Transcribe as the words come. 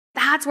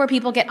that's where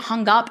people get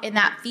hung up in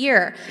that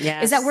fear.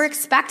 Yes. Is that we're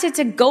expected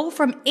to go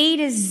from A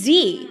to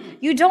Z.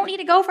 You don't need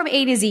to go from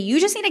A to Z. You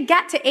just need to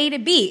get to A to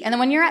B. And then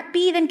when you're at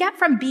B, then get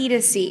from B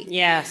to C.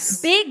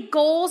 Yes. Big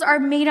goals are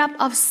made up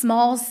of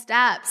small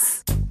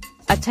steps.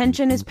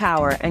 Attention is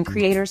power, and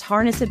creators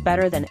harness it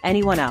better than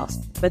anyone else.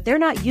 But they're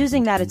not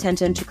using that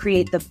attention to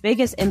create the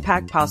biggest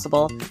impact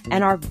possible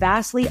and are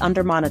vastly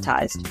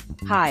undermonetized.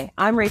 Hi,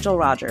 I'm Rachel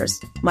Rogers.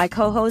 My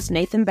co-host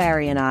Nathan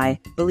Barry and I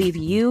believe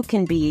you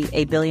can be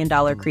a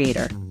billion-dollar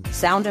creator.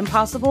 Sound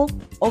impossible?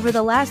 Over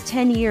the last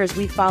 10 years,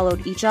 we've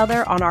followed each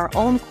other on our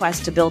own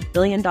quest to build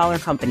billion-dollar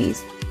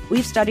companies.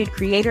 We've studied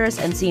creators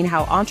and seen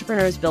how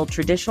entrepreneurs build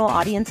traditional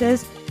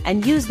audiences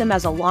and use them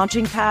as a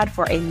launching pad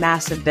for a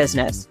massive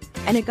business.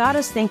 And it got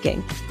us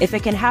thinking, if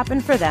it can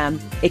happen for them,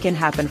 it can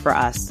happen for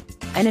us.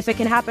 And if it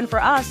can happen for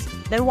us,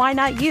 then why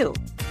not you?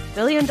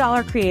 Billion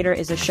Dollar Creator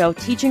is a show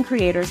teaching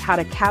creators how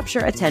to capture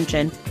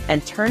attention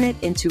and turn it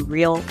into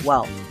real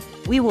wealth.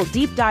 We will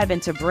deep dive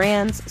into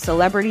brands,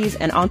 celebrities,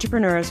 and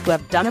entrepreneurs who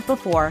have done it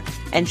before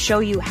and show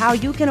you how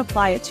you can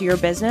apply it to your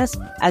business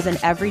as an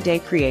everyday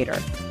creator.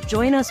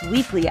 Join us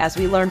weekly as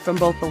we learn from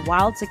both the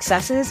wild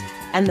successes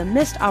and the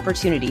missed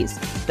opportunities,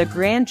 the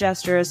grand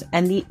gestures,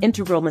 and the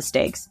integral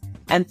mistakes.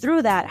 And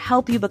through that,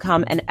 help you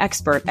become an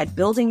expert at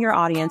building your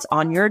audience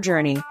on your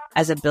journey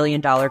as a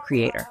billion-dollar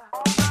creator.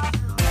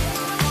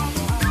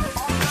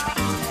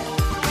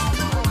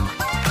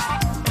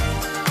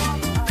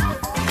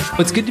 Well,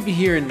 it's good to be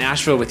here in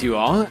Nashville with you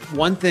all.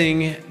 One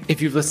thing,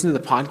 if you've listened to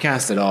the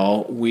podcast at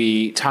all,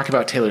 we talk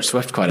about Taylor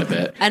Swift quite a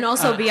bit. And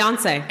also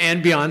Beyonce.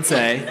 And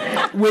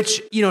Beyonce,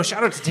 which,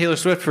 shout out to Taylor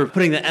Swift for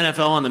putting the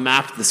NFL on the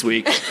map this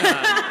week.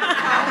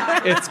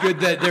 It's good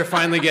that they're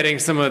finally getting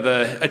some of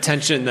the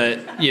attention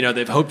that,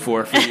 they've hoped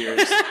for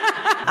years.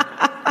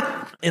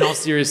 In all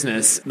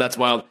seriousness, that's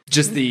wild.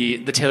 Just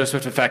the Taylor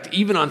Swift effect,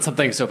 even on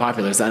something so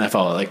popular as the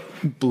NFL,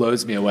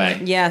 blows me away.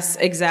 Yes,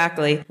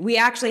 exactly. We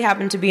actually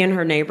happen to be in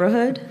her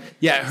neighborhood.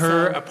 Yeah,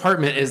 her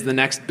apartment is the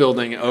next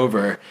building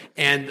over.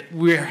 And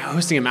we're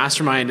hosting a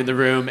mastermind in the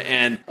room,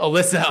 and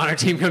Alyssa on our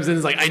team comes in and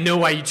is like, I know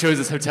why you chose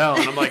this hotel.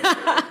 And I'm like,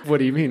 what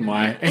do you mean,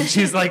 why? And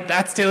she's like,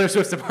 that's Taylor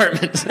Swift's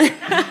apartment.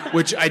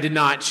 Which I did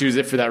not choose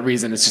it for that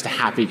reason. It's just a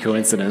happy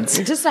coincidence.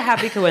 Just a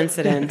happy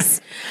coincidence.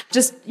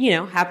 Just,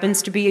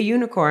 happens to be a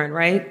unicorn,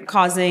 right?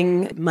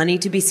 Causing money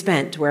to be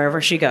spent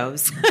wherever she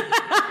goes.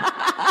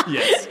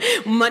 Yes.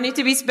 Money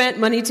to be spent,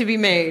 money to be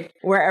made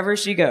wherever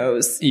she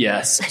goes.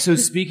 Yes. So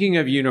speaking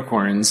of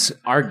unicorns,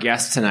 our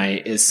guest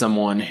tonight is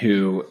someone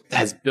who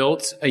has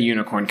built a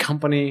unicorn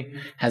company,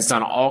 has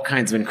done all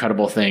kinds of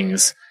incredible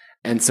things.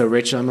 And so,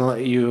 Rachel, I'm going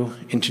to let you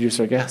introduce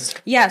our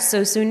guest. Yes.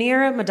 So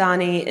Suneera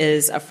Madhani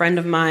is a friend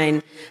of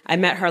mine. I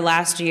met her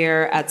last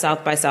year at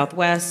South by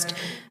Southwest.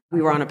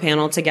 We were on a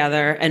panel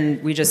together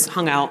and we just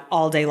hung out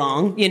all day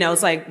long.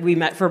 It's like we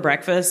met for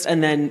breakfast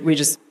and then we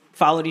just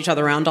followed each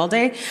other around all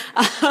day.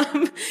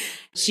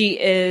 She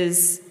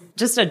is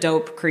just a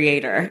dope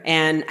creator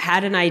and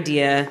had an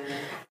idea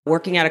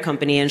working at a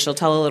company, and she'll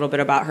tell a little bit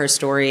about her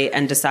story,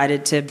 and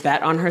decided to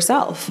bet on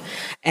herself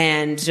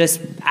and just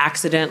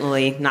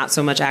accidentally, not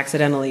so much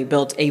accidentally,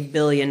 built $1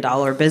 billion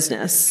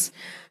business,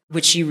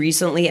 which she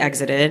recently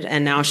exited,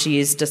 and now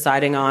she's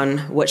deciding on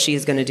what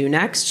she's going to do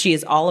next. She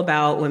is all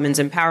about women's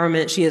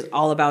empowerment. She is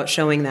all about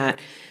showing that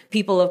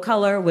people of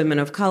color, women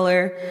of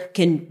color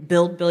can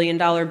build $1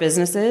 billion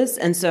businesses.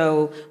 And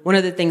so one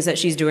of the things that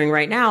she's doing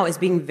right now is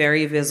being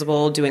very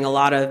visible, doing a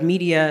lot of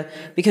media,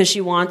 because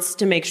she wants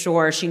to make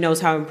sure she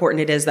knows how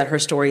important it is that her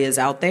story is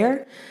out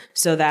there,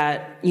 so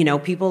that,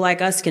 people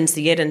like us can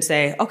see it and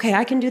say, okay,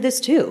 I can do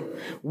this too.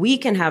 We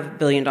can have $1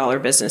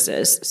 billion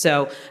businesses.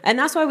 So, and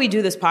that's why we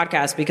do this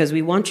podcast, because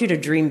we want you to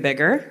dream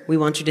bigger. We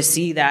want you to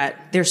see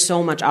that there's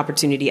so much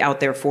opportunity out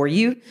there for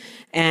you.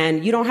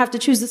 And you don't have to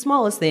choose the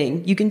smallest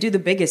thing. You can do the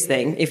biggest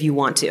thing if you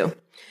want to.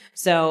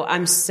 So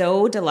I'm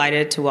so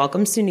delighted to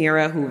welcome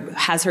Suneera, who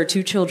has her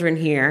 2 children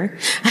here.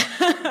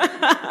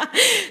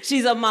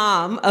 She's a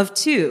mom of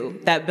 2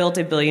 that built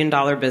 $1 billion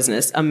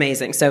business.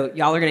 Amazing. So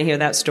y'all are going to hear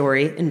that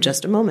story in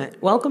just a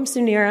moment. Welcome,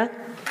 Suneera.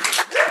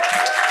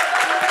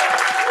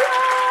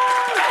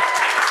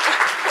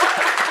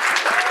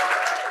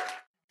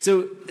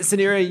 So,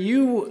 Suneera,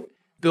 you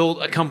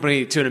built a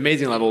company to an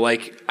amazing level.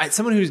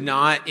 Someone who's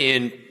not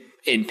in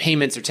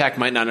payments or tech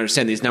might not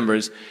understand these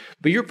numbers,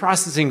 but you're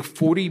processing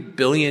 $40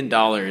 billion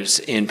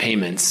in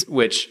payments,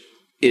 which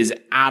is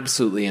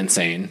absolutely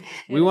insane.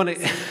 We want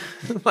to,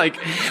 why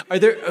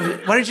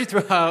did you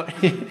throw out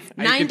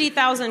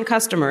 90,000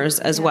 customers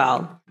as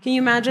well? Can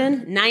you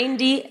imagine?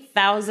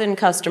 90,000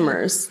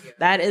 customers.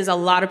 That is a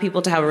lot of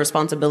people to have a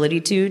responsibility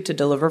to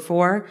deliver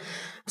for.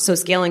 So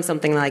scaling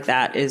something like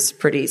that is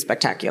pretty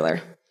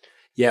spectacular.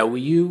 Yeah, will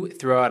you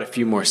throw out a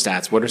few more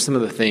stats? What are some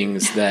of the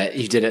things that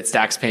you did at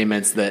Stacks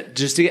Payments that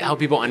just to help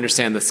people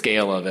understand the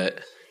scale of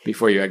it?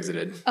 before you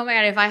exited? Oh my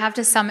God, if I have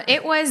to sum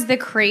it was the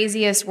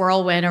craziest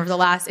whirlwind over the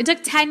last, it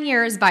took 10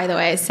 years, by the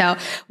way. So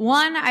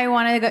one, I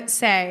want to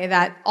say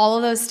that all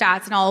of those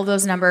stats and all of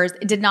those numbers,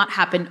 it did not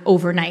happen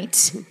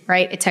overnight,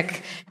 right? It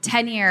took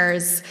 10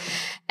 years.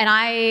 And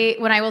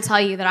when I will tell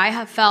you that I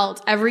have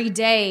felt every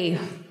day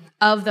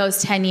of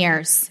those 10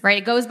 years, right?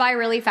 It goes by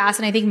really fast.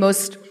 And I think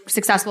most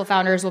successful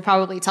founders will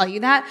probably tell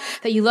you that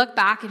you look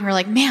back and you're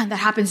like, man, that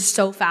happens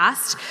so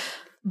fast.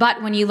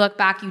 But when you look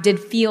back, you did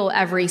feel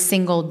every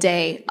single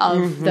day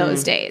of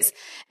those days.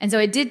 And so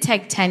it did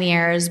take 10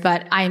 years,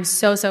 but I am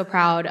so, so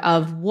proud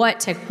of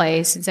what took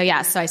place. And so,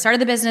 so I started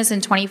the business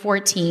in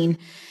 2014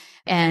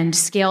 and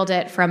scaled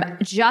it from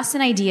just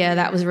an idea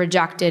that was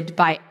rejected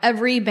by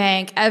every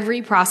bank,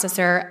 every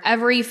processor,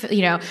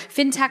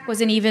 fintech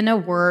wasn't even a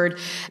word.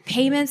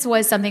 Payments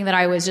was something that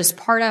I was just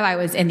part of. I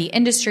was in the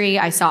industry.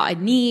 I saw a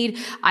need.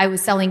 I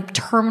was selling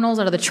terminals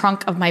out of the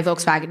trunk of my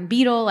Volkswagen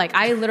Beetle. Like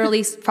I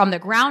literally from the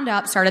ground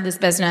up started this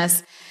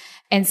business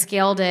and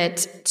scaled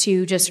it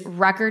to just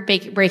record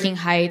breaking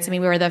heights. I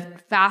mean, we were the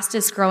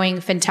fastest growing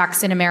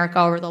fintechs in America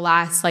over the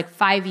last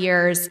 5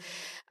 years.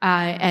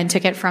 And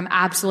took it from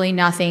absolutely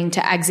nothing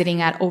to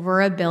exiting at over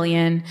 $1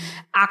 billion,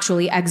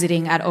 actually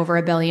exiting at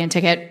over $1 billion,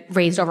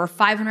 raised over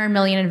 $500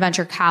 million in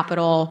venture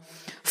capital,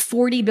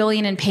 $40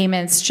 billion in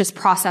payments just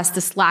processed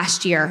this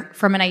last year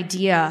from an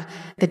idea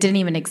that didn't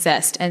even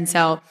exist. And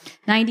so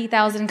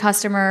 90,000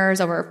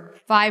 customers,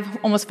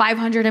 almost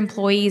 500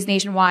 employees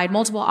nationwide,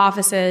 multiple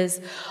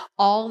offices,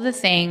 all the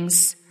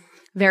things,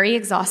 very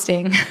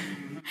exhausting.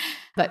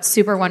 But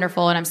super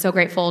wonderful. And I'm so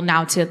grateful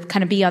now to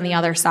kind of be on the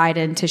other side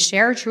and to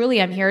share.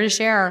 Truly, I'm here to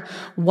share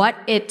what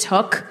it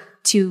took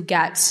to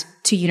get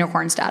to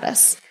unicorn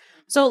status.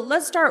 So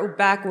let's start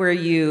back where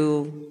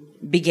you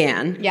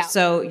began. Yeah.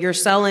 So you're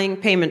selling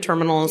payment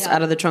terminals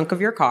out of the trunk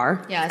of your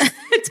car. Yes.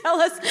 Tell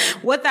us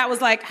what that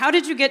was like. How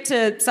did you get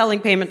to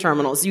selling payment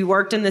terminals? You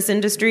worked in this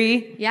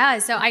industry? Yeah.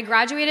 So I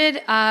graduated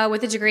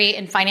with a degree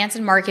in finance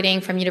and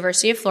marketing from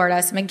University of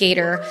Florida. So I'm a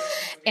Gator.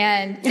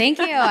 And thank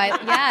you.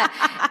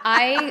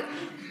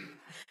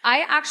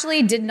 I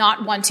actually did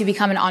not want to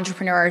become an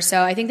entrepreneur.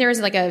 So I think there was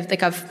like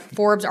a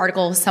Forbes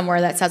article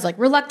somewhere that says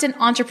reluctant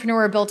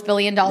entrepreneur built $1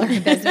 billion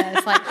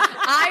business.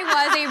 I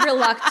was a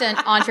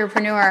reluctant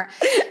entrepreneur.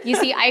 You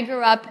see, I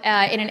grew up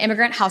in an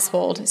immigrant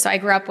household. So I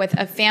grew up with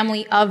a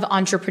family of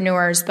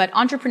entrepreneurs, but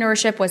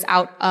entrepreneurship was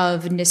out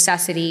of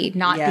necessity,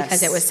 not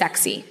because it was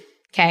sexy.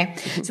 Okay.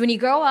 So when you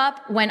grow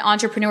up, when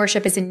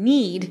entrepreneurship is in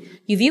need,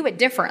 you view it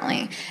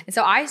differently. And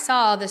so I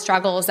saw the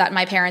struggles that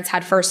my parents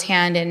had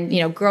firsthand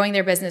in, growing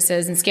their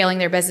businesses and scaling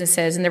their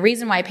businesses. And the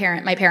reason why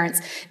my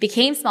parents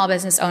became small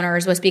business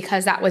owners was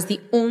because that was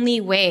the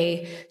only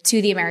way to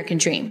the American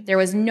dream. There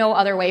was no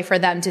other way for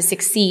them to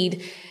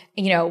succeed,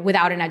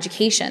 without an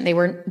education.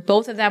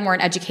 Both of them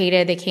weren't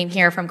educated. They came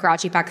here from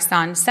Karachi,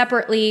 Pakistan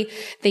separately.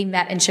 They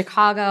met in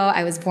Chicago.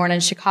 I was born in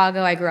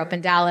Chicago. I grew up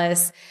in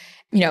Dallas.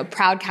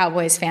 Proud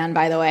Cowboys fan,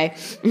 by the way.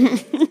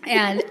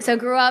 And so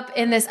grew up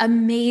in this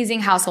amazing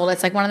household.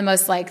 It's one of the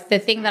most the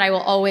thing that I will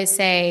always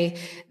say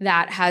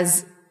that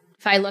has,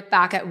 if I look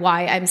back at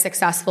why I'm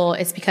successful,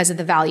 it's because of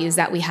the values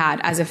that we had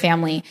as a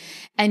family.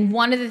 And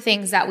one of the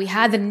things that we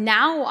had that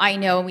now I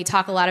know and we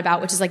talk a lot about,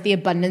 which is the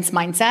abundance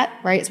mindset,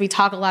 right? So we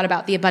talk a lot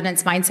about the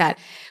abundance mindset.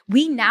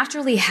 We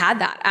naturally had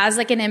that as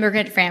an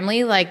immigrant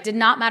family, did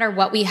not matter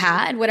what we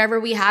had, whatever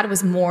we had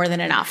was more than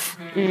enough,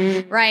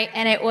 right?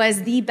 And it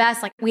was the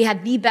best, we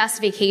had the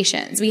best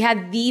vacations. We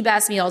had the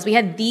best meals. We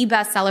had the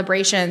best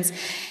celebrations.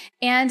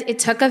 And it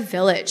took a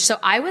village. So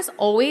I was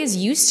always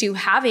used to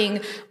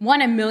having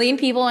 1 million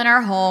people in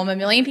our home, 1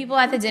 million people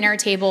at the dinner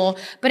table,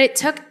 but it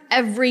took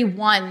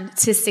everyone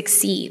to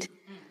succeed.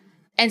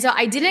 And so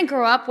I didn't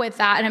grow up with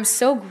that. And I'm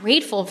so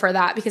grateful for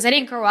that because I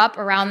didn't grow up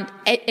around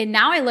it. And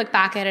now I look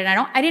back at it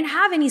and I didn't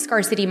have any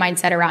scarcity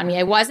mindset around me.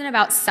 It wasn't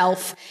about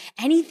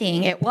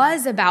anything. It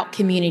was about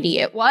community.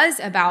 It was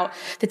about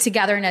the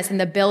togetherness and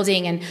the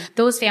building and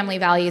those family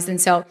values. And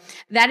so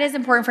that is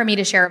important for me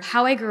to share of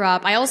how I grew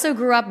up. I also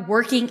grew up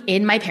working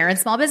in my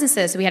parents' small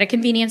businesses. So we had a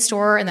convenience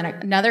store and then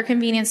another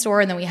convenience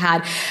store. And then we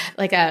had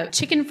a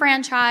chicken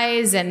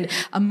franchise and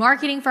a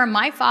marketing firm.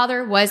 My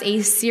father was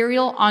a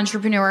serial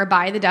entrepreneur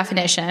by the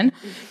definition.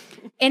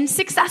 And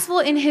successful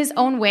in his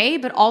own way,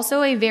 but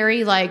also a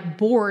very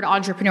bored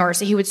entrepreneur.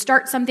 So he would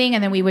start something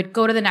and then we would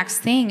go to the next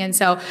thing. And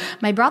so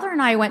my brother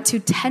and I went to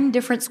 10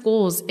 different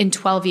schools in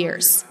 12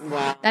 years.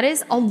 Wow. That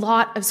is a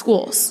lot of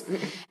schools.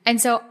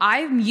 And so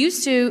I'm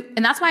used to,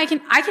 and that's why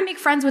I can make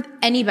friends with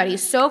anybody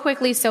so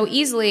quickly, so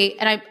easily.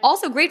 And I'm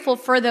also grateful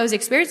for those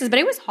experiences, but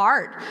it was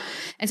hard.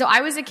 And so I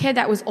was a kid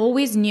that was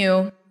always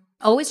new,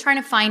 always trying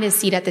to find a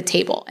seat at the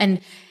table. And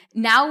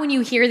now when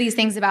you hear these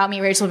things about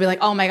me, Rachel will be like,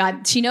 oh my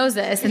God, she knows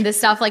this. And this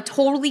stuff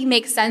totally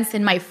makes sense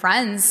in my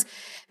friends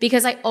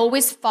because I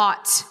always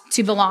fought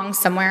to belong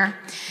somewhere.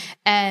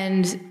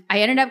 And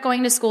I ended up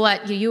going to school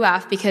at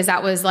UF because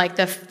that was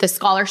the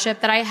scholarship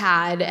that I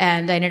had.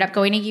 And I ended up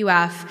going to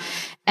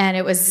UF and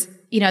it was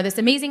this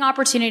amazing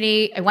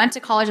opportunity. I went to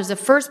college. I was the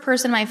first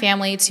person in my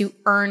family to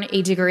earn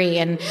a degree.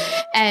 And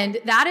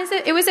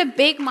it was a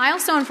big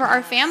milestone for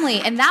our family.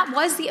 And that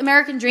was the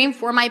American dream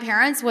for my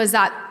parents, was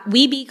that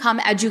we become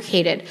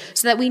educated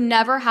so that we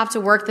never have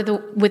to work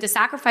with the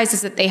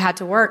sacrifices that they had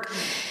to work.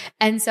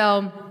 And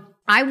so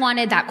I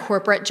wanted that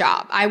corporate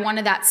job. I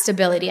wanted that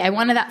stability. I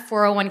wanted that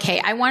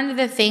 401k. I wanted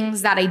the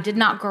things that I did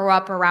not grow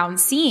up around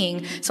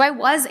seeing. So I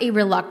was a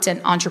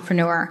reluctant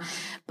entrepreneur.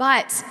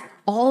 But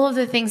all of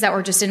the things that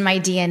were just in my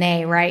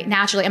DNA, right?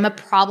 Naturally, I'm a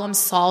problem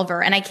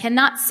solver, and I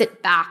cannot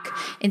sit back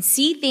and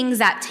see things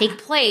that take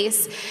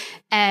place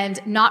and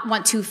not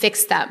want to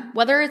fix them,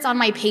 whether it's on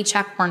my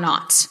paycheck or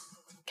not.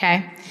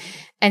 Okay.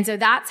 And so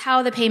that's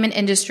how the payment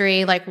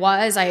industry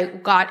was. I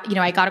got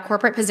a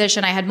corporate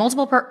position. I had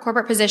multiple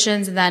corporate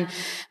positions. And then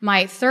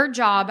my third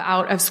job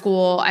out of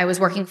school, I was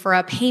working for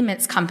a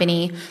payments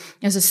company.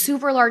 It was a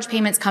super large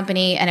payments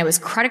company, and it was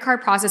credit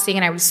card processing.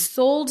 And I was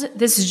sold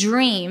this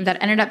dream that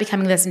ended up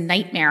becoming this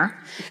nightmare.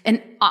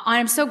 And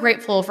I'm so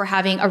grateful for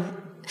having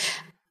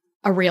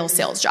a real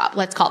sales job.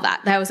 Let's call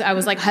that. I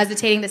was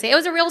hesitating to say it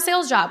was a real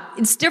sales job.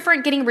 It's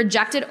different getting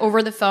rejected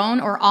over the phone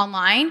or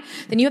online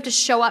than you have to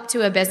show up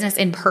to a business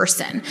in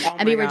person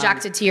and be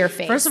rejected to your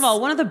face. First of all,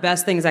 one of the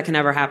best things that can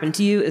ever happen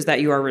to you is that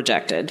you are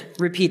rejected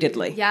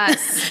repeatedly.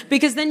 Yes.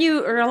 Because then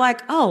you are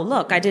like, oh,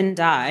 look, I didn't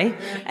die.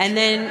 And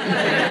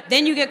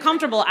then you get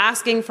comfortable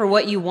asking for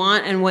what you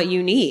want and what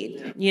you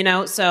need,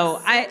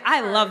 So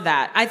I love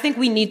that. I think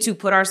we need to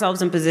put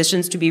ourselves in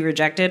positions to be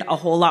rejected a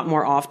whole lot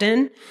more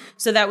often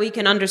so that we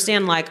can understand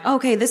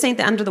okay, this ain't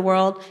the end of the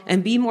world,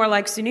 and be more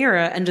like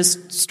Suneera and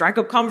just strike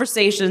up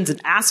conversations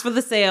and ask for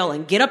the sale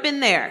and get up in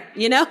there,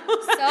 So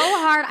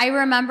hard. I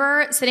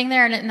remember sitting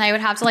there and I would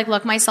have to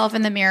look myself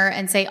in the mirror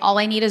and say, all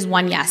I need is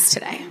one yes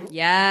today.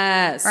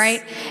 Yes.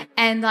 Right?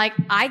 And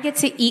I get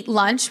to eat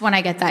lunch when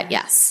I get that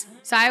yes.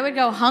 So I would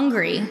go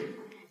hungry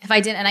if I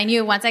didn't. And I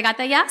knew once I got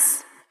that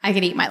yes, I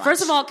could eat my lunch.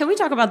 First of all, can we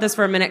talk about this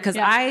for a minute? Because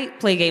I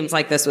play games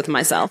like this with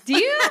myself. Do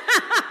you?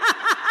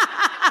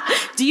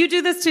 Do you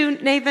do this too,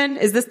 Nathan?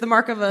 Is this the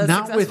mark of a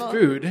Not successful?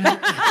 with food.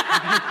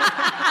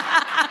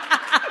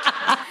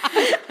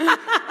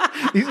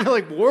 These are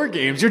like war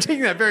games. You're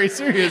taking that very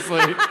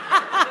seriously.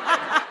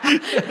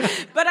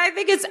 But I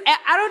think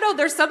I don't know,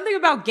 there's something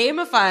about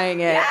gamifying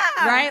it,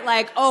 right?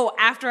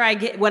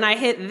 When I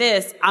hit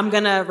this, I'm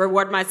going to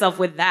reward myself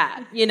with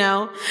that,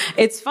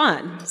 It's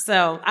fun.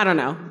 So, I don't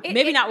know.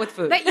 Maybe not with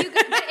food. But it is.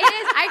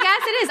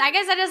 I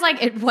guess it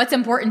is what's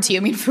important to you.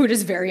 I mean, food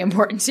is very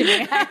important to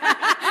me.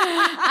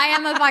 I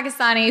am a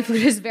Pakistani.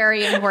 Food is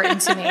very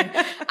important to me.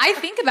 I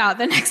think about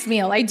the next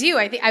meal. I do.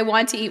 I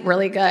want to eat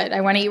really good.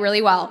 I want to eat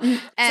really well.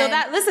 And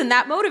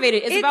that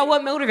motivated. It's about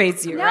what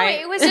motivates you, right?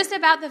 No, it was just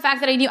about the fact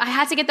that I knew I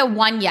had to get the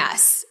one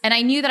yes. And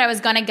I knew that I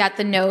was going to get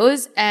the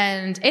no's.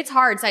 And it's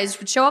hard. So I just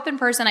would show up in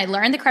person. I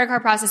learned the credit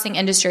card processing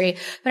industry,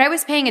 but I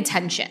was paying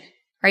attention.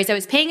 Right. So I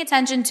was paying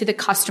attention to the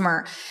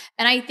customer.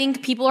 And I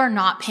think people are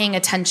not paying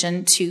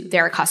attention to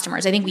their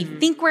customers. I think we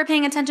think we're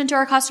paying attention to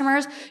our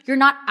customers. You're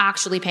not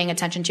actually paying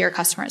attention to your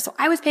customers. So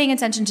I was paying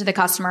attention to the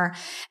customer,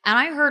 and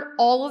I heard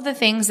all of the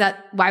things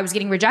that I was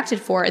getting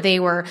rejected for. They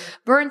were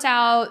burnt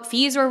out.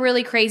 Fees were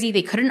really crazy.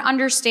 They couldn't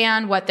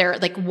understand what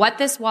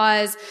this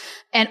was.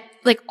 And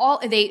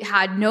they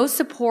had no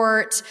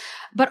support.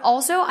 But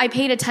also I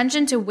paid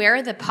attention to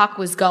where the puck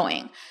was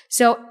going.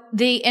 So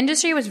the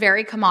industry was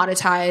very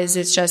commoditized.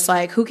 It's just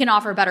who can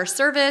offer better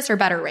service or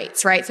better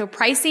rates, right? So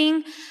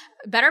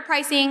better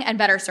pricing and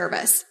better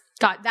service.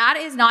 God, that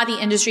is not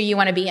the industry you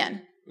want to be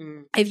in.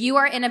 If you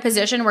are in a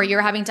position where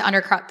you're having to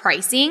undercut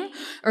pricing,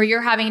 or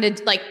you're having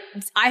to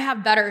I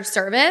have better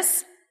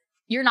service,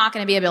 you're not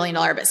going to be $1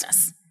 billion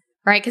business,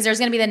 right? Because there's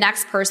going to be the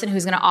next person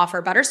who's going to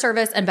offer better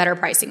service and better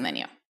pricing than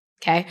you.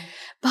 Okay.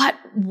 But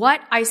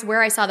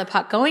where I saw the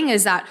puck going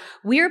is that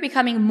we are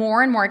becoming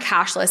more and more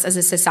cashless as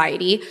a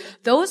society.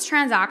 Those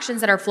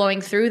transactions that are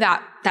flowing through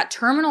that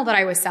terminal that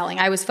I was selling,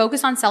 I was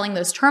focused on selling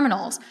those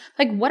terminals.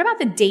 What about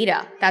the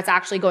data that's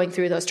actually going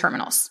through those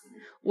terminals?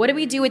 What do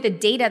we do with the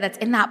data that's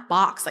in that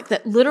box?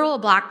 The literal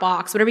black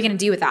box. What are we going to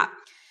do with that?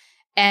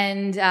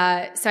 And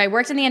so I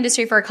worked in the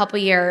industry for a couple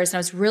of years, and I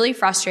was really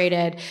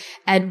frustrated.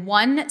 And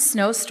one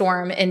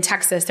snowstorm in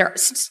Texas,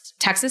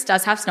 Texas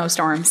does have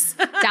snowstorms.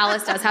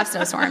 Dallas does have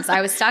snowstorms.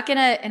 I was stuck in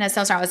a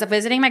snowstorm. I was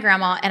visiting my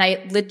grandma, and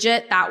I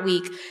legit that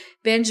week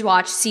binge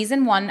watched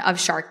season 1 of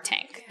Shark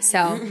Tank.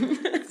 So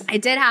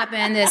it did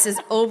happen. This is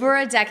over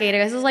a decade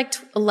ago. This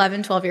was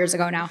 11, 12 years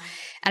ago now.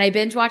 And I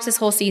binge watched this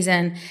whole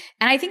season.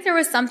 And I think there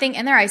was something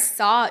in there I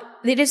saw.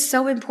 It is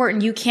so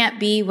important. You can't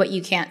be what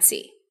you can't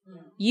see.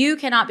 You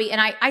cannot be.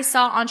 And I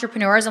saw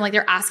entrepreneurs, I'm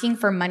they're asking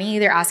for money.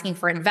 They're asking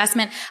for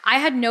investment. I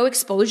had no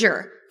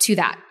exposure to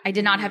that. I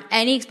did not have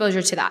any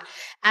exposure to that.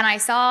 And I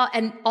saw,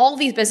 and all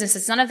these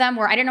businesses, none of them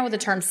I didn't know what the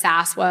term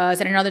SaaS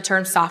was. I didn't know the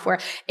term software.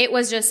 It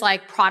was just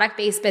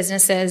product-based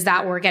businesses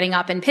that were getting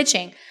up and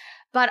pitching.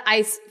 But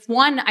I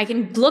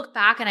can look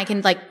back and I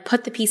can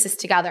put the pieces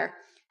together.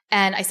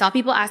 And I saw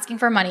people asking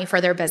for money for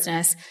their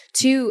business.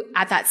 2,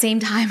 at that same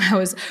time, I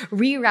was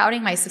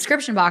rerouting my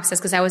subscription boxes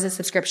because I was a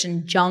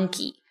subscription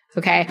junkie.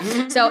 Okay.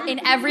 So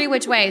in every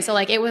which way. So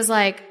like, it was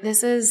like,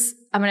 this is,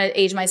 I'm going to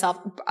age myself.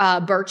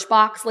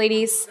 Birchbox,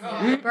 ladies.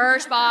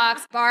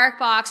 Birchbox,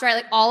 BarkBox, right?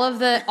 Like all of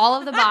the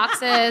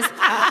boxes.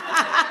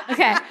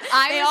 Okay.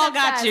 They all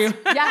got you.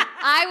 Yeah.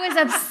 I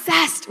was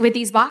obsessed with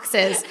these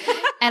boxes.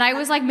 And I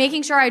was like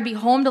making sure I'd be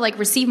home to like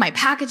receive my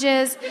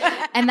packages.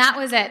 And that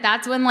was it.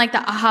 That's when like the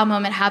aha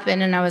moment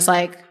happened. And I was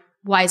like,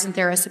 why isn't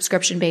there a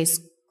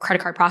subscription-based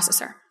credit card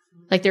processor?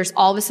 Like there's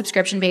all the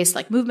subscription-based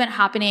like movement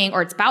happening,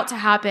 or it's about to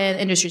happen.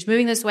 Industry's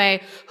moving this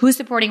way. Who's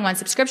supporting one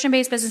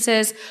subscription-based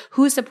businesses?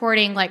 Who's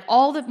supporting like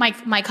all of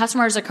my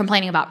customers are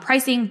complaining about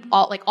pricing,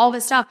 all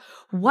this stuff.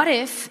 What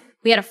if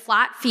we had a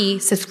flat fee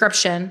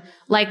subscription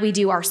like we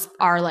do our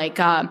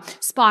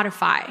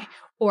Spotify,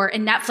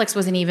 and Netflix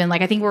wasn't even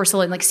like, I think we were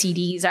still in like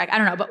CDs. I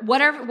don't know, but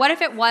what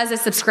if it was a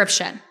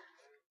subscription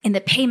in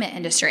the payment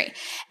industry?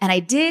 And I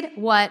did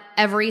what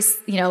every,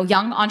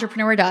 young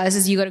entrepreneur does,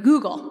 is you go to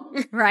Google,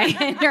 right?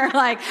 And you're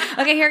like,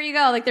 okay, here you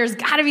go. Like there's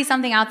gotta be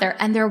something out there.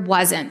 And there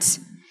wasn't.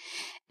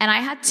 And I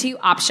had two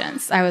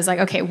options. I was like,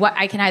 okay,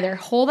 I can either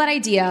hold that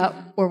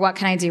idea, or what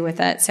can I do with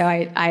it? So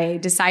I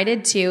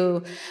decided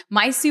to,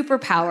 my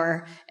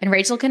superpower, and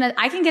Rachel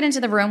I can get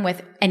into the room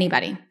with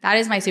anybody. That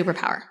is my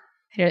superpower.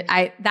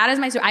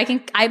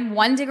 I'm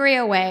 1 degree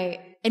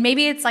away. And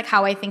maybe it's like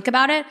how I think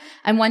about it.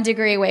 I'm 1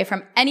 degree away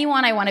from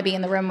anyone I want to be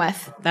in the room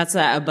with. That's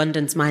an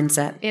abundance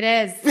mindset. It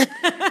is.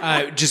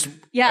 Just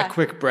a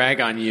quick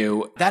brag on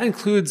you. That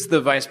includes the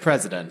vice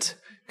president.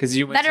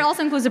 It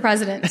also includes the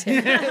president.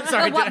 Too.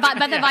 Sorry,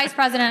 but the vice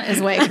president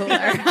is way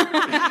cooler.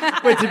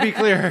 But to be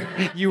clear,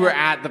 you were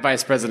at the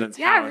vice president's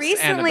house. Yeah,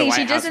 recently.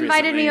 She just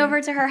invited me over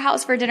to her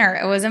house for dinner.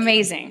 It was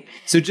amazing.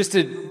 So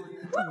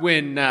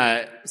when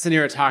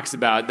Suneera talks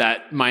about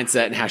that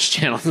mindset and how she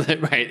channels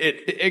it, right,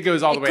 it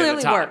goes all the way to the top.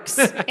 It clearly works.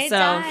 So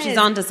she's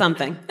onto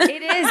something.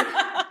 It is.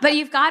 But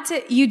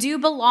you do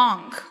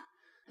belong.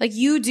 Like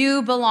you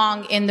do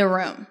belong in the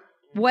room.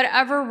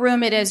 Whatever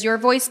room it is, your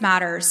voice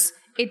matters.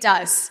 It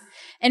does.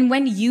 And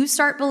when you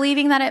start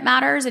believing that it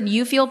matters and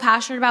you feel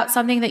passionate about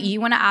something that you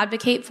want to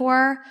advocate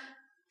for,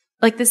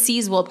 like the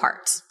seas will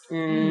part.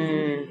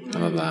 I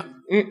love that.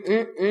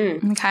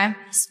 Okay.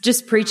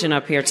 Just preaching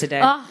up here today.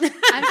 Oh,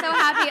 I'm so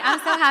happy. I'm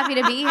so happy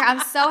to be here.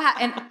 I'm so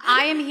happy. And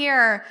I am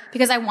here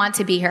because I want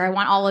to be here. I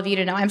want all of you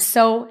to know I'm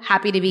so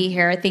happy to be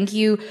here. Thank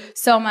you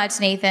so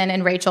much, Nathan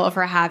and Rachel,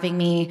 for having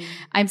me.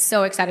 I'm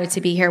so excited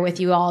to be here with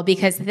you all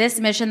because this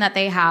mission that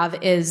they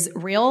have is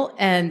real,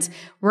 and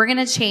we're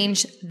going to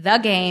change the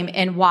game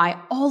and why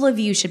all of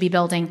you should be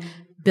building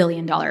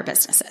billion-dollar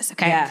businesses.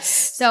 Okay.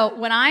 Yes. So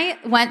when I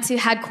went to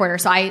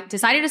headquarters, so I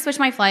decided to switch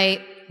my flight,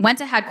 went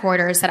to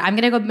headquarters, said, I'm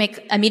going to go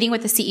make a meeting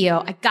with the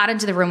CEO. I got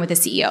into the room with the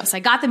CEO. So I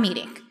got the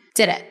meeting,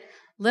 did it.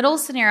 Little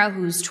Suneera,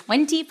 who's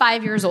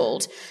 25 years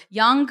old,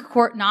 young,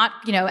 not,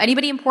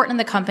 anybody important in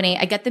the company.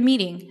 I get the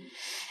meeting.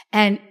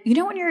 And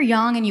when you're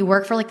young and you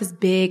work for like this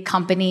big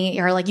company,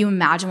 or like you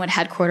imagine what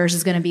headquarters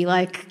is going to be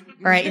like,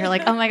 right? You're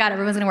like, oh my God,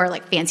 everyone's going to wear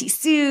like fancy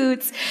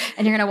suits,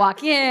 and you're going to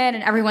walk in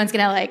and everyone's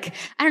going to like,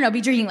 I don't know,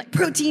 be drinking like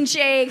protein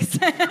shakes.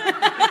 Like,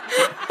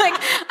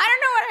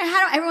 I don't know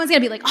how everyone's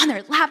going to be like on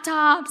their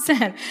laptops,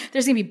 and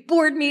there's going to be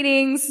board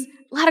meetings,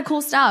 a lot of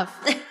cool stuff.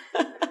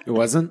 It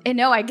wasn't? And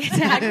no, I get to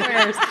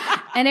headquarters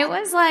and it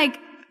was like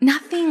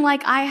nothing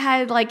like I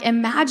had like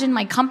imagined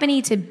my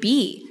company to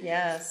be.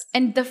 Yes.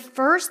 And the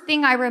first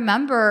thing I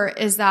remember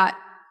is that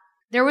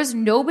there was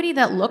nobody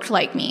that looked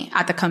like me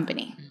at the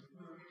company.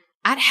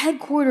 At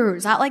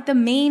headquarters, at like the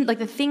main, like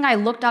the thing I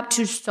looked up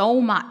to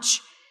so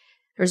much.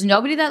 There was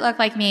nobody that looked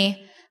like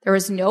me. There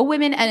was no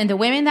women, and the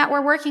women that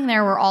were working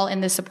there were all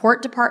in the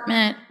support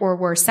department, or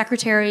were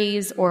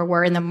secretaries, or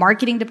were in the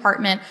marketing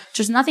department.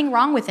 There's nothing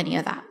wrong with any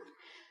of that.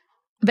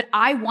 But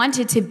I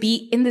wanted to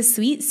be in the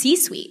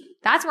C-suite.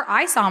 That's where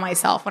I saw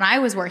myself when I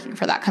was working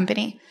for that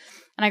company.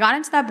 And I got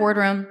into that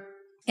boardroom.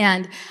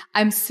 And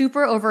I'm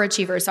super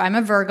overachiever. So I'm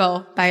a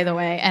Virgo, by the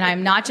way. And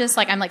I'm not just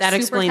like, I'm like, that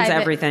explains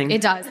everything. It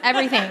does.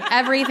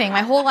 Everything.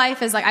 My whole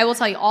life is like, I will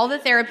tell you all the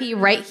therapy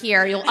right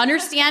here. You'll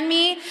understand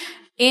me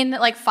in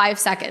like 5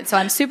 seconds. So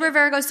I'm super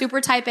Virgo, super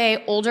type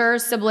A, older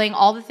sibling,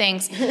 all the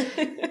things.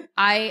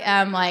 I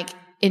am like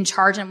in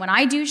charge. And when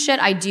I do shit,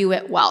 I do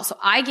it well. So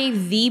I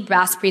gave the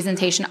best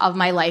presentation of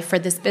my life for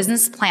this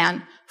business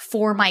plan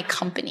for my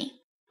company.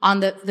 On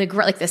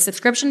the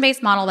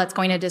subscription-based model that's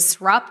going to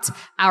disrupt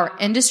our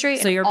industry.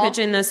 So you're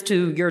pitching this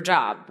to your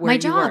job, where my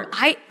job. Work.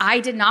 I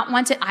did not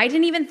want to. I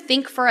didn't even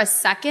think for a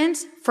second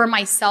for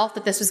myself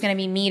that this was going to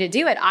be me to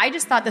do it. I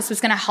just thought this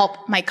was going to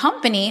help my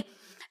company,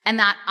 and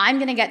that I'm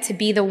going to get to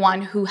be the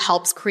one who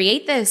helps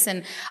create this,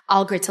 and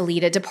I'll get to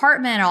lead a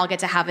department, or I'll get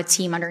to have a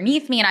team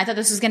underneath me. And I thought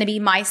this was going to be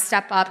my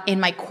step up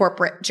in my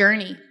corporate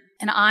journey.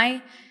 And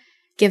I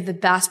give the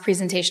best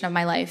presentation of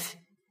my life.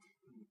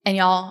 And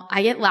y'all,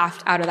 I get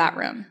laughed out of that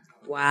room.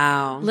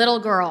 Wow. Little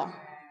girl,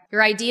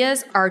 your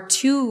ideas are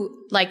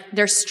too,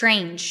 they're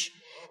strange.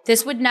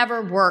 This would never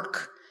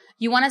work.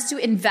 You want us to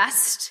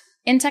invest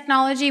in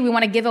technology? We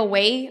want to give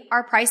away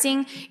our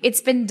pricing? It's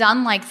been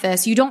done like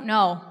this. You don't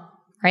know,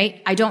 right?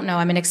 I don't know.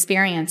 I'm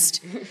inexperienced.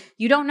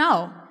 You don't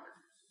know.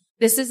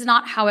 this is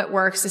not how it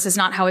works. This is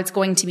not how it's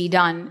going to be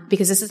done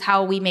because this is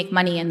how we make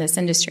money in this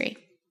industry.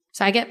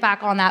 So I get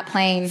back on that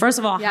plane. First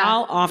of all,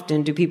 how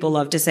often do people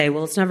love to say,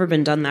 well, it's never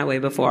been done that way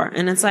before?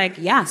 And it's like,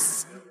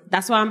 yes,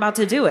 that's why I'm about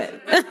to do it.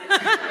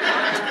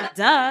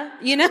 Duh,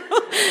 you know?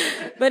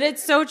 But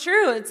it's so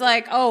true. It's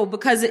like, oh,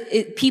 because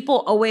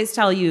people always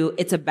tell you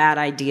it's a bad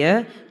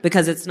idea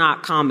because it's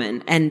not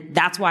common. And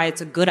that's why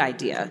it's a good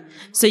idea.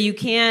 So you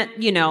can't,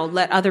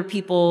 let other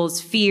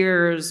people's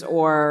fears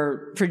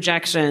or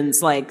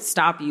projections like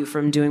stop you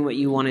from doing what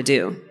you want to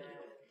do.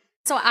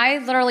 So I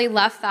literally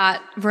left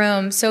that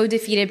room so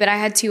defeated, but I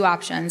had two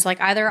options.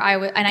 Like either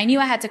and I knew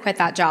I had to quit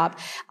that job.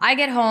 I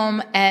get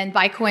home and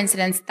by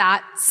coincidence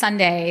that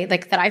Sunday,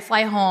 like that I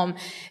fly home,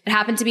 it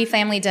happened to be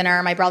family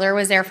dinner. My brother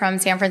was there from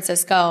San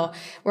Francisco.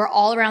 We're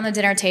all around the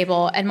dinner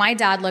table and my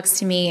dad looks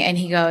to me and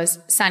he goes,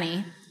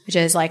 Sunny, which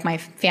is like my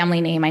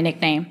family name, my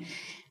nickname.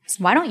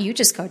 Why don't you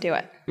just go do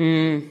it?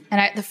 And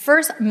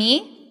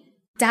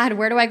Dad,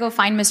 where do I go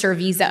find Mr.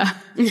 Visa?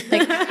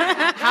 Like,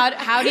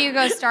 how do you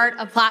go start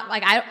a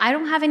like, I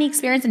don't have any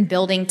experience in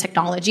building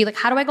technology. Like,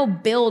 how do I go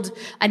build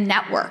a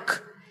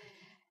network?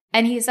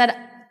 And he said,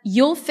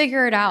 you'll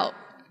figure it out.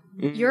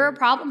 You're a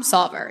problem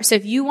solver. So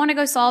if you want to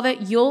go solve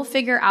it, you'll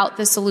figure out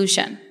the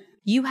solution.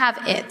 You have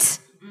it.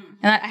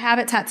 And I have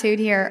it tattooed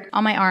here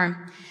on my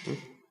arm.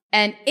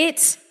 And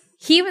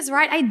he was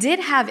right. I did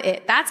have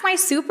it. That's my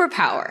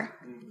superpower.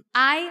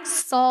 I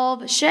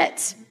solve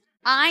shit.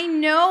 I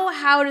know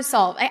how to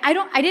solve.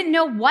 I didn't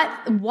know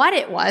what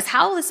it was,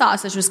 how the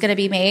sausage was going to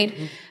be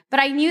made, but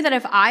I knew that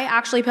if I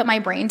actually put my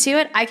brain to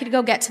it, I could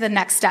go get to the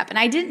next step. And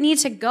I didn't need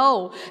to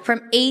go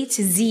from A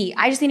to Z.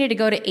 I just needed to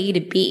go to A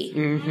to B.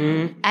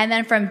 And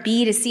then from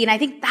B to C. And I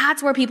think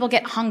that's where people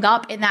get hung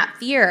up in that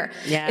fear,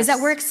 is that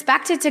we're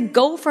expected to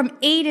go from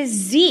A to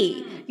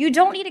Z. You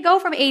don't need to go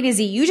from A to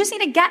Z. You just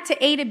need to get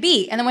to A to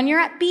B. And then when you're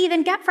at B,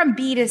 then get from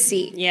B to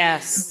C.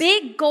 Yes.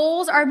 Big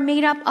goals are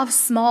made up of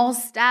small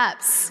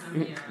steps.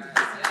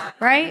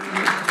 Right?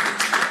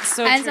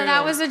 So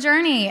that was a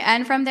journey.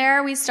 And from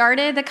there, we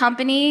started the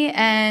company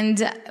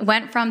and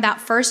went from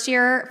that first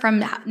year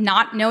from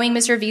not knowing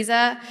Mr.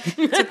 Visa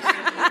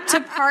to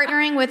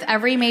partnering with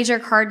every major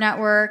card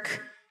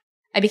network.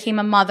 I became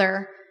a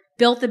mother,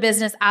 built the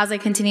business as I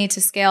continued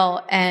to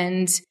scale.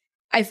 And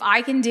if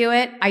I can do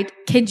it, I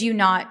kid you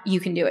not, you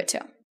can do it too.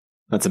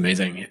 That's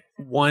amazing.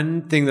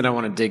 One thing that I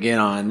want to dig in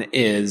on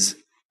is,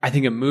 I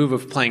think, a move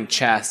of playing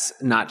chess,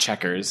 not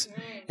checkers.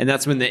 And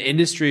that's when the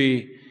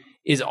industry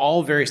is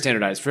all very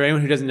standardized. For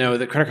anyone who doesn't know,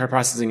 the credit card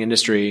processing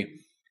industry,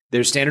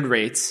 there's standard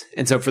rates.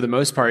 And so for the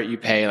most part, you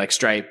pay, like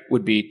Stripe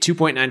would be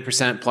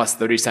 2.9% plus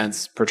 30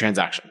 cents per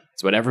transaction.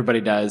 It's what everybody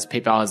does.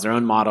 PayPal has their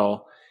own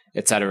model,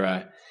 et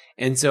cetera.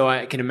 And so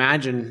I can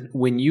imagine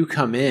when you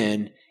come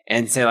in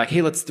and say like,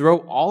 hey, let's throw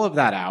all of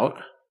that out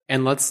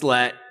and let's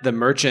let the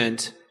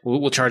merchant,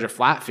 we'll charge a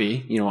flat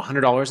fee,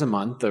 $100 a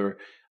month or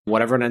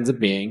whatever it ends up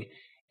being.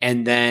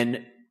 And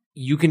then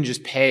you can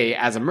just pay,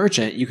 as a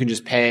merchant, you can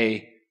just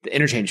pay the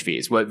interchange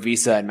fees, what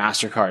Visa and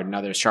MasterCard and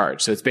others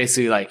charge. So it's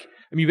basically like,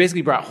 you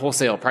basically brought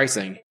wholesale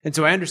pricing. And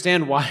so I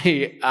understand why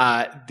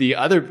the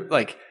other,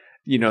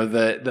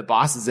 the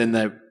bosses in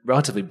the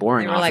relatively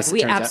boring office.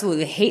 We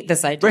absolutely hate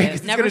this idea.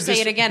 Right, never say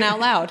it again out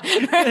loud.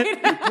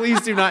 Please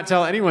do not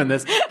tell anyone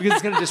this because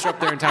it's going to disrupt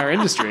their entire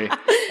industry.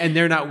 And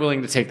they're not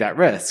willing to take that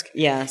risk.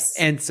 Yes.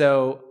 And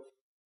so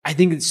I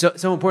think it's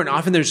so important.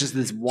 Often there's just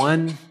this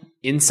one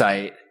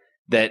insight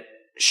that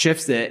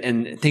shifts it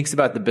and thinks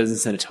about the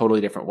business in a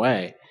totally different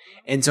way.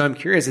 And so I'm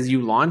curious, as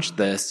you launched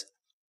this,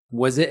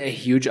 was it a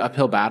huge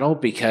uphill battle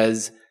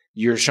because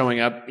you're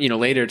showing up,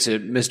 later to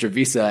Mr.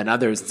 Visa and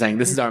others and saying,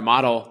 this is our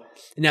model.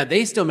 Now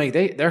they still make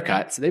their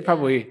cut, so they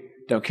probably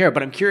don't care.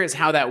 But I'm curious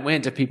how that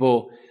went to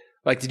people.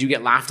 Like, did you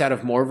get laughed out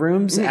of more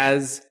rooms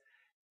as...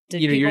 Did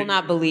people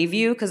not believe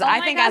you? Because I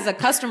think as a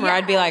customer,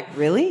 I'd be like,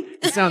 really?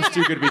 It sounds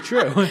too good to be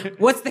true.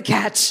 What's the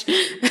catch?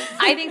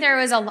 I think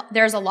there's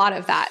a lot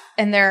of that.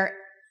 And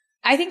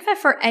I think that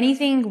for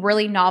anything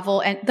really novel,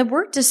 and the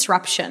word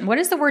disruption, what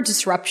is the word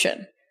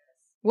disruption?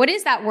 What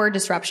is that word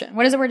disruption?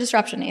 What is the word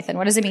disruption, Nathan?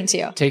 What does it mean to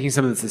you? Taking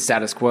something that's the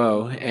status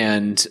quo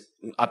and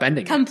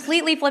upending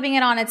completely flipping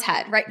it on its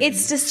head, right? Mm-hmm.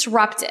 It's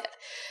disruptive.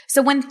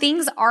 So when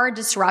things are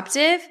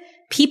disruptive,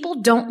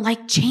 people don't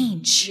like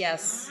change.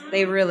 Yes,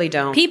 they really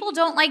don't. People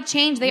don't like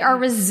change. They are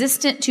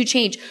resistant to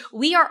change.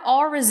 We are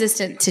all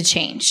resistant to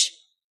change,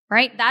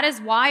 right? That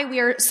is why we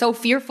are so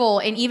fearful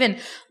in even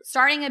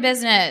starting a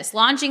business,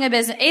 launching a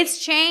business.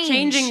 It's change.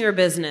 Changing your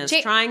business,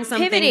 trying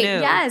something pivoting, new.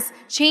 Yes,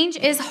 change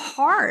is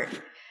hard.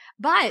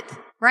 But,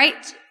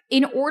 right,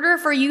 in order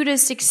for you to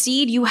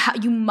succeed, you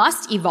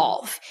must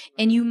evolve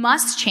and you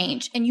must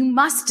change and you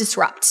must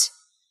disrupt,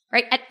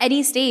 right, at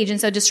any stage. And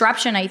so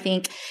disruption, I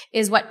think,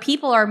 is what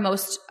people are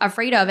most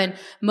afraid of. And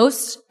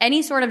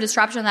any sort of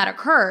disruption that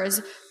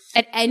occurs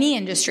at any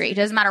industry, it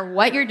doesn't matter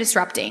what you're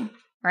disrupting,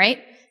 right,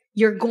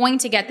 you're going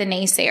to get the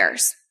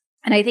naysayers.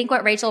 And I think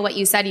what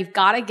you said, you've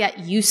got to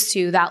get used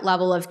to that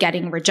level of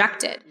getting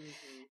rejected.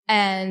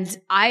 And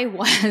I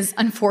was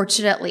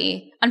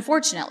unfortunately,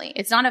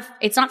 it's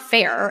not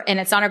fair, and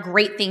it's not a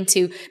great thing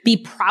to be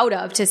proud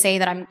of, to say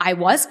that I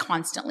was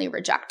constantly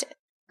rejected.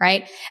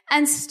 Right.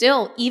 And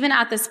still, even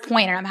at this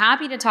point, and I'm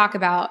happy to talk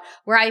about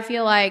where I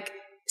feel like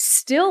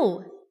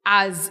still,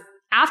 as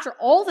after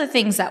all the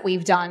things that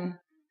we've done,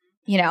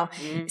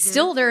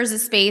 still there's a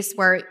space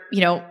where,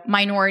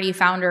 minority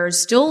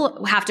founders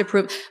still have to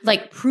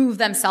prove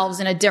themselves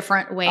in a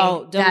different way.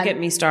 Oh, don't get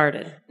me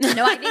started.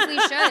 No, I think we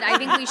should. I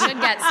think we should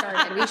get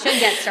started. We should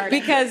get started.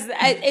 Because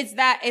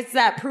it's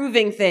that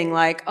proving thing.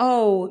 Like,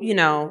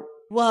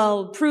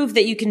 well, prove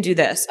that you can do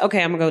this.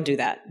 Okay, I'm gonna go do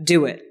that.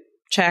 Do it.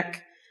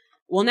 Check.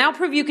 Well, now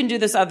prove you can do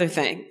this other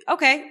thing.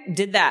 Okay,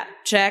 did that.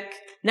 Check.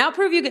 Now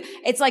prove you can.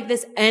 It's like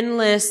this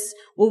endless,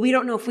 well, we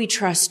don't know if we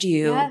trust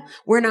you. Yeah.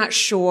 We're not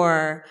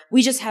sure.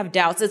 We just have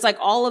doubts. It's like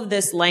all of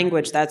this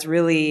language that's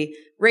really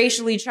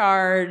racially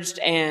charged,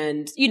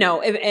 and,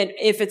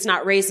 if it's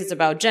not race, it's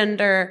about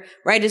gender,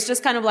 right? It's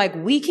just kind of like,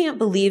 we can't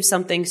believe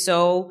something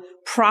so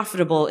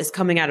profitable is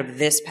coming out of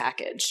this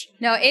package.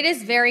 No, it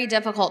is very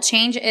difficult.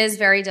 Change is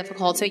very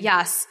difficult. So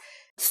yes,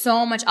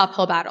 so much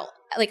uphill battle.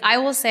 Like, I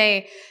will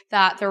say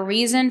that the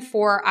reason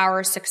for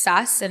our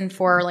success and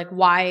for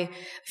why,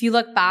 if you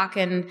look back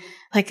and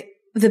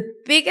the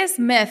biggest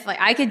myth,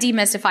 I could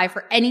demystify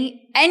for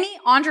any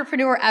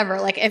entrepreneur ever.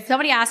 If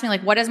somebody asked me,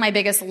 what is my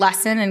biggest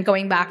lesson? And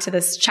going back to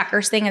this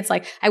checkers thing, it's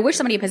I wish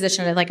somebody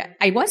positioned it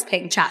I was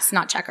playing chess,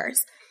 not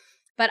checkers.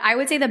 But I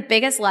would say the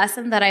biggest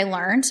lesson that I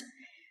learned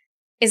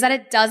is that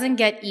it doesn't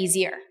get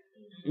easier.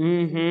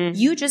 Mm-hmm.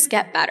 You just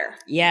get better.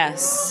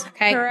 Yes.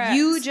 Okay. Correct.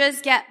 You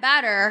just get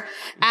better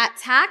at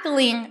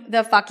tackling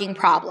the fucking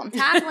problem,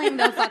 tackling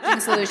the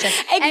fucking solution.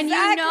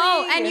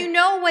 Exactly. And you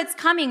know what's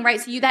coming, right?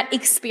 So that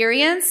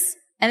experience,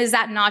 and is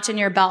that notch in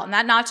your belt, and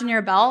that notch in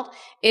your belt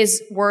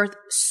is worth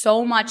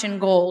so much in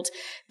gold,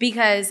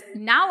 because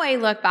now I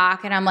look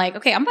back and I'm like,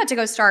 okay, I'm about to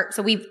go start.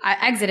 So I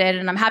exited,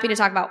 and I'm happy to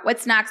talk about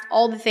what's next,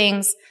 all the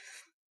things.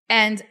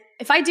 And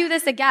if I do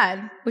this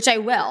again, which I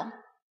will,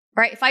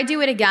 right? If I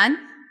do it again,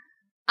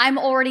 I'm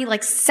already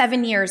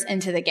 7 years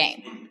into the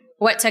game.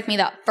 What took me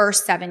the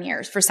first 7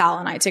 years for Sal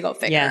and I to go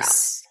figure out.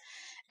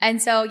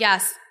 And so,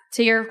 yes,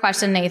 to your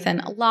question,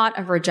 Nathan, a lot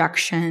of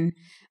rejection,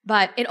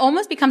 but it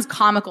almost becomes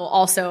comical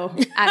also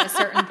at a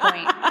certain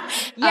point.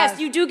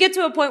 Yes, you do get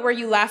to a point where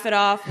you laugh it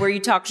off, where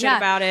you talk shit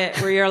about it,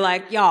 where you're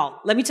like,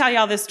 y'all, let me tell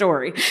y'all this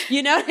story.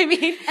 You know what I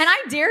mean? And I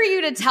dare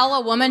you to tell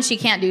a woman she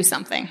can't do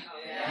something.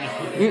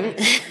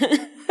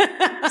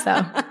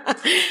 So.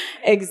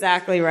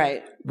 Exactly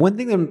right. One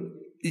thing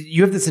that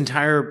you have this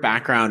entire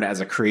background as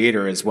a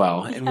creator as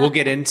well. And we'll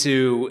get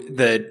into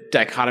the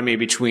dichotomy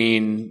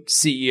between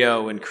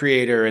CEO and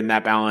creator and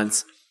that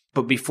balance.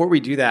 But before we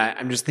do that,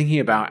 I'm just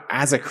thinking about,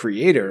 as a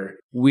creator,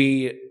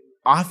 we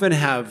often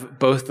have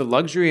both the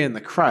luxury and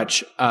the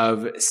crutch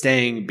of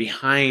staying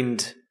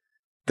behind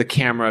the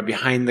camera,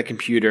 behind the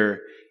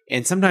computer.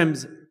 And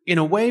sometimes, in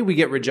a way, we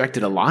get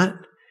rejected a lot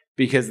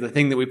because the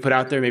thing that we put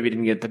out there maybe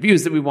didn't get the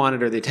views that we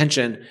wanted or the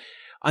attention.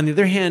 On the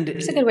other hand,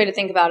 it's a good way to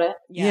think about it.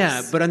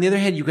 Yes. Yeah, but on the other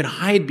hand, you can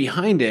hide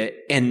behind it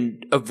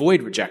and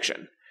avoid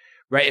rejection,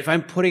 right? If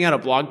I'm putting out a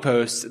blog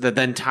post that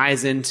then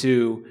ties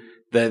into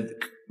the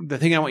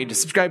thing I want you to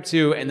subscribe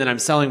to, and then I'm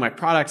selling my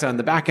product on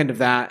the back end of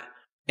that,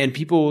 and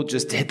people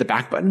just hit the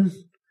back button,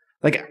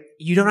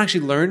 you don't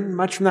actually learn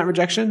much from that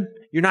rejection.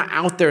 You're not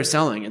out there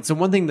selling. And so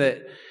one thing that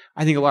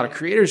I think a lot of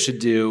creators should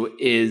do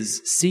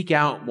is seek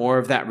out more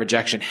of that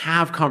rejection,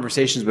 have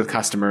conversations with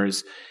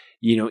customers.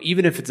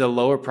 Even if it's a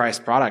lower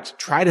priced product,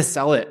 try to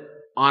sell it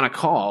on a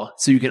call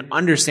so you can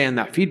understand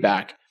that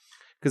feedback.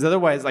 Because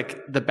otherwise,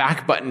 the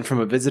back button from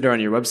a visitor on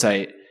your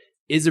website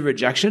is a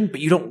rejection, but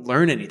you don't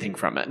learn anything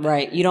from it.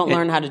 Right. You don't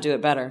learn how to do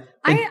it better.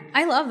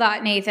 I love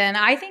that, Nathan.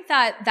 I think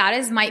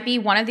that might be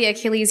one of the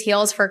Achilles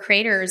heels for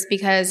creators,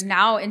 because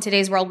now in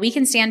today's world, we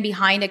can stand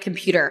behind a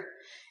computer.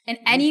 And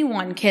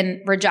anyone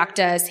can reject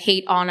us,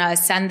 hate on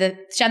us, send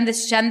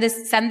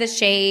the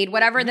shade,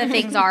 whatever the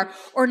things are,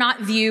 or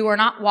not view, or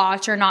not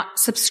watch, or not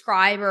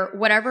subscribe, or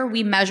whatever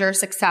we measure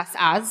success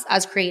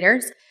as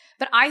creators.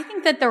 But I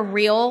think that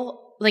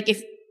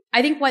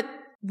I think what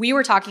we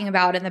were talking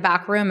about in the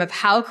back room of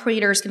how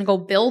creators can go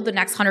build the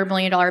next $100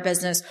 million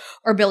business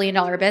or $1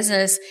 billion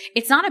business,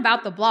 it's not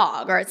about the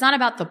blog, or it's not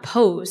about the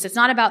post. It's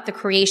not about the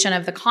creation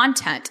of the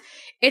content.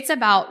 It's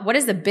about what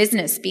is the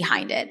business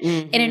behind it.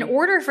 Mm-hmm. And in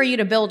order for you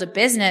to build a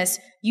business,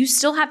 you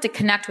still have to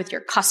connect with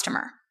your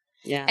customer.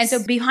 Yes. And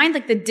so behind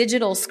the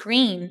digital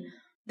screen,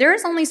 there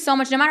is only so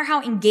much, no matter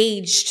how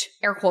engaged,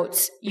 air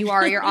quotes,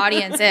 your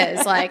audience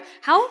is.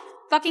 How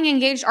fucking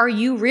engaged are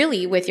you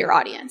really with your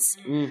audience?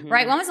 Mm-hmm.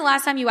 Right? When was the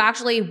last time you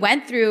actually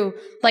went through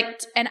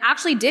and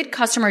actually did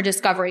customer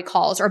discovery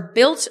calls or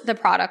built the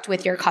product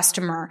with your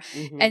customer?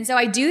 Mm-hmm. And so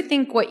I do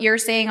think what you're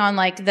saying on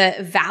the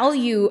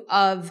value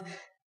of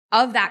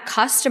that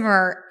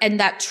customer and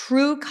that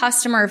true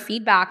customer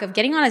feedback of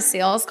getting on a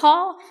sales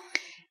call,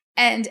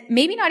 and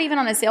maybe not even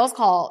on a sales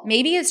call,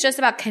 maybe it's just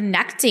about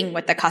connecting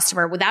with the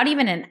customer without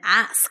even an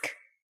ask,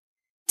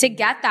 to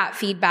get that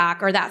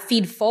feedback or that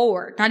feed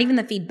forward, not even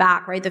the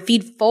feedback, right? The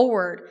feed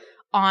forward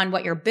on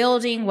what you're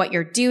building, what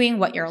you're doing,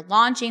 what you're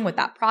launching, what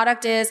that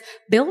product is,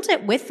 build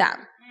it with them,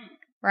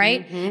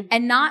 right?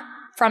 And not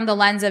from the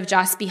lens of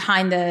just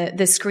behind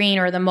the screen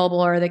or the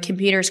mobile or the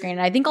computer screen.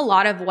 And I think a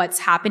lot of what's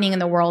happening in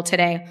the world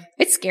today,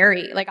 it's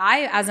scary. Like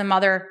I, as a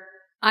mother,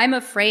 I'm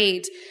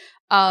afraid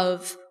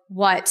of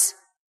what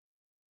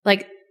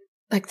like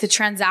the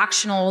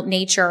transactional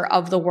nature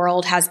of the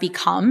world has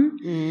become.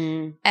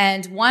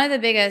 And one of the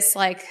biggest,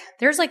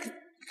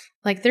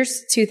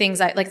 there's two things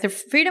like the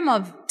freedom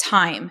of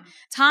time.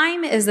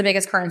 Time is the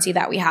biggest currency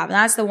that we have. And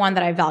that's the one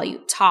that I value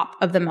top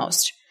of the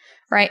most,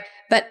 right?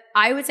 But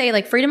I would say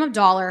like freedom of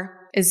dollar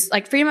is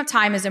like freedom of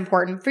time is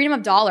important. Freedom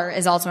of dollar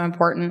is also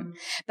important,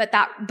 but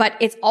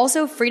it's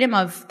also freedom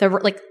of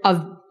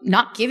of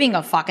not giving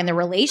a fuck in the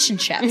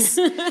relationships,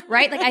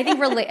 right? Like I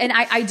think and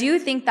I do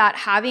think that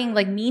having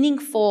like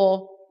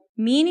meaningful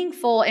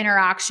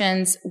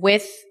interactions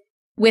with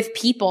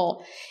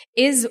people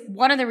is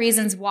one of the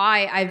reasons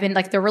why I've been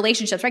like the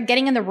relationships, right?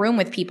 Getting in the room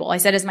with people, I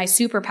said is my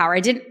superpower.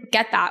 I didn't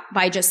get that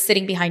by just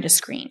sitting behind a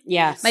screen.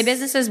 Yes. My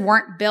businesses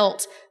weren't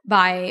built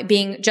by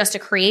being just a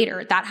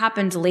creator. That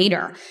happened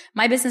later.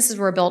 My businesses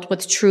were built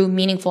with true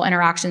meaningful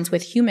interactions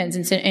with humans.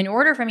 And so in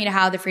order for me to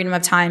have the freedom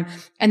of time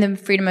and the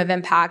freedom of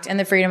impact and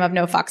the freedom of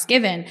no fucks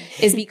given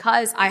is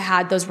because I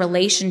had those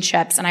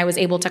relationships and I was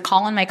able to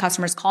call on my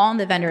customers, call on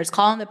the vendors,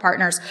 call on the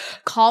partners,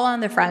 call on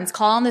the friends,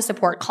 call on the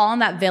support, call on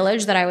that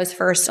village that I was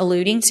first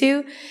alluding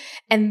to.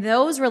 And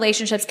those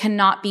relationships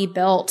cannot be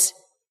built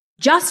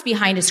just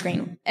behind a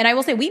screen. And I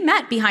will say we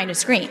met behind a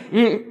screen,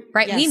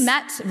 right? Yes. We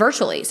met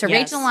virtually. So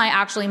Yes. Rachel and I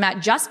actually met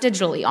just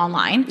digitally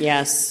online.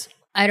 Yes.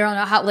 I don't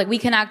know how, like we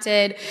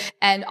connected,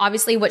 and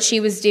obviously what she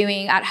was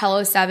doing at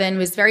Hello 7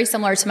 was very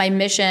similar to my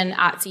mission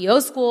at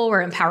CEO School.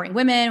 We're empowering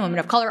women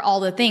of color, all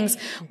the things.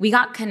 We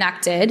got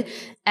connected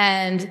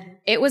and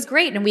it was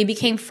great. And we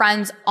became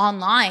friends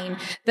online,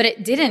 but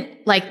it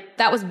didn't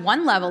that was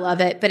one level of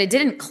it, but it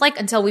didn't click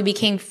until we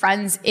became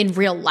friends in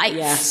real life.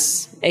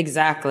 Yes,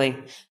 exactly.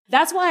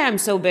 That's why I'm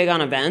so big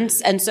on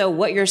events. And so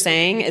what you're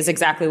saying is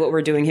exactly what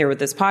we're doing here with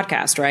this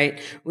podcast,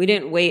 right? We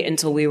didn't wait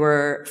until we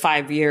were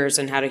 5 years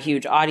and had a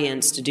huge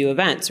audience to do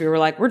events. We were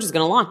like, we're just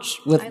going to launch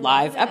with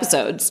live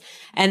episodes.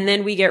 And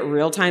then we get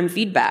real-time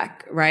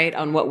feedback, right,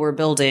 on what we're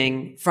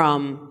building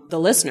from the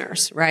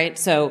listeners, right?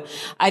 So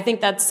I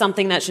think that's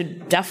something that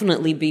should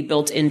definitely be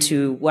built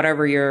into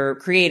whatever you're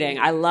creating.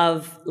 I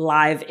love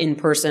live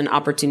in-person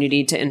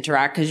opportunity to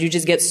interact because you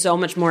just get so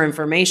much more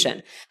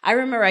information. I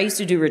remember I used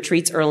to do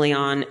retreats early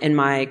on in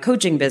my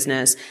coaching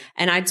business,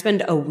 and I'd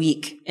spend a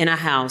week in a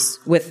house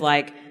with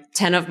like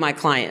 10 of my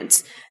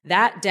clients.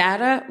 That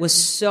data was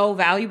so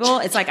valuable.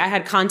 It's like I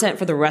had content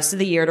for the rest of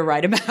the year to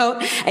write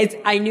about.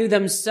 I knew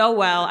them so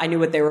well. I knew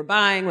what they were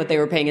buying, what they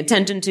were paying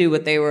attention to,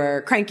 what they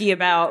were cranky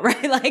about,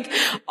 right? Like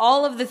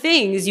all of the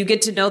things, you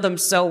get to know them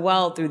so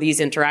well through these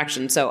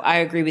interactions. So I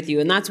agree with you.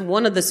 And that's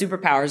one of the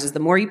superpowers is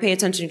the more you pay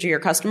attention to your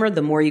customer,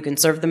 the more you can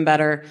serve them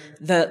better,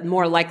 the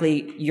more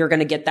likely you're going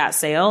to get that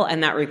sale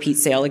and that repeat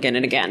sale again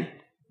and again.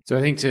 So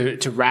I think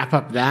to wrap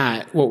up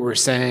that, what we're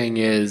saying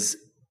is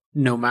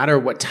no matter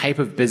what type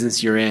of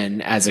business you're in,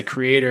 as a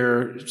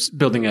creator,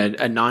 building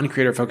a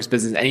non-creator focused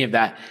business, any of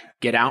that,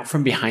 get out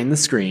from behind the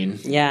screen.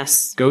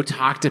 Yes. Go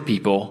talk to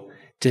people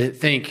to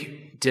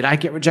think, did I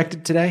get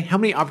rejected today? How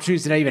many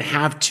opportunities did I even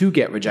have to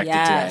get rejected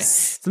today?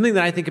 Something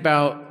that I think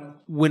about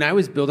when I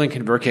was building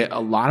ConvertKit,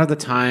 a lot of the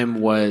time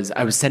was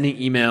I was sending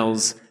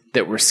emails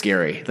that were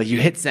scary. Like you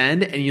hit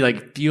send and you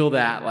like feel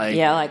that like,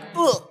 yeah, like,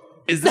 ugh.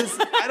 Is this,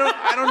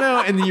 I don't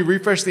know. And then you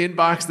refresh the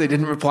inbox, they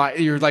didn't reply.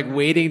 You're like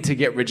waiting to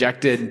get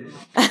rejected.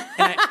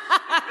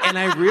 And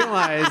I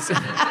realized,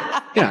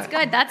 That's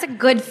good. That's a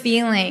good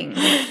feeling.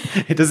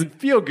 It doesn't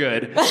feel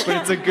good, but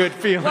it's a good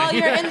feeling. Well,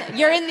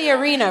 you're in the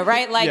arena,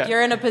 right? Like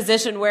you're in a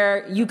position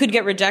where you could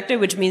get rejected,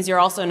 which means you're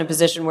also in a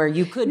position where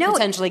you could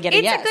potentially get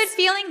a yes. It's a good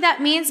feeling.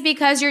 That means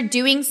because you're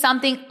doing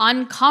something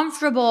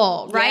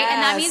uncomfortable, right? Yes.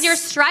 And that means you're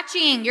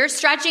stretching. You're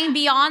stretching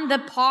beyond the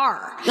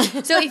par.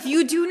 So if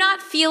you do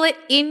not feel it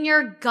in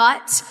your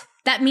gut,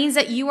 that means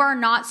that you are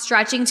not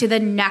stretching to the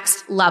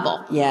next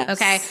level. Yes.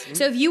 Okay.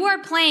 So if you are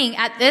playing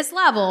at this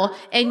level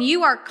and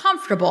you are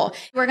comfortable,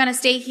 we're going to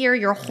stay here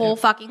your whole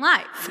fucking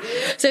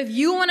life. So if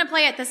you want to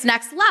play at this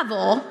next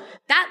level,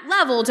 that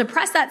level to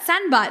press that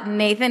send button,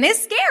 Nathan, is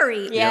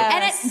scary.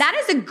 Yes. And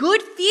that is a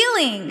good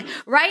feeling,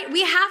 right?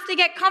 We have to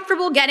get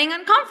comfortable getting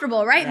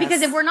uncomfortable, right? Yes.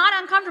 Because if we're not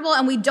uncomfortable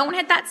and we don't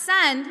hit that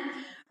send,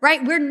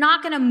 right, we're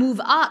not going to move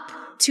up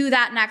to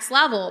that next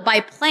level by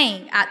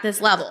playing at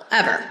this level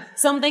ever.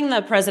 Something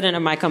the president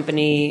of my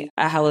company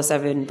at Hello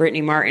 7,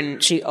 Brittany Martin,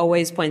 she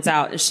always points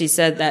out, she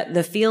said that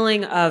the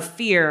feeling of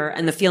fear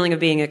and the feeling of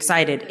being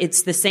excited,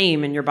 it's the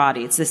same in your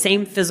body. It's the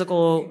same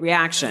physical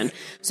reaction.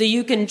 So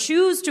you can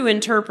choose to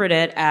interpret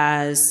it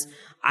as,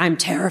 I'm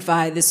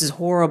terrified, this is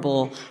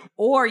horrible.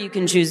 Or you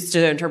can choose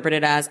to interpret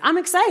it as, I'm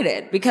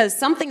excited because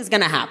something's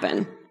going to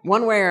happen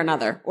one way or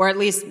another, or at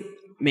least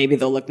maybe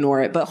they'll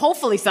ignore it, but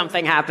hopefully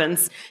something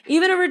happens.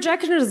 Even a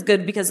rejection is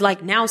good because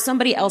like now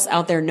somebody else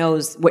out there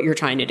knows what you're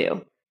trying to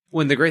do.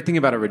 When the great thing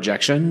about a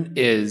rejection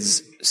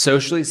is,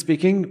 socially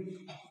speaking,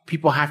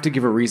 people have to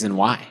give a reason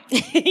why.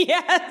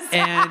 Yes.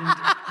 And,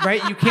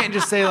 right, you can't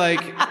just say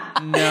like,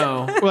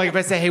 no. Or like if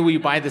I say, hey, will you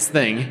buy this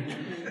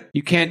thing?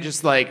 You can't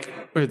just like,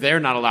 or they're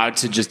not allowed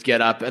to just get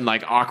up and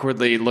like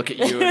awkwardly look at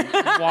you and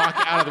walk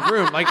out of the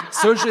room. Like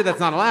socially that's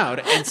not allowed.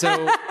 And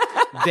so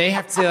they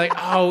have to say like,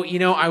 oh,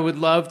 I would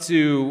love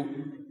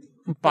to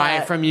buy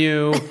it from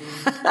you,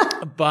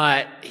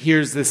 but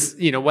here's this,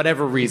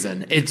 whatever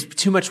reason. It's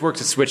too much work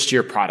to switch to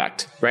your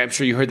product, right? I'm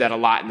sure you heard that a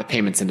lot in the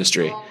payments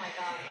industry. Oh my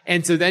God.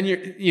 And so then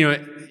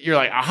you're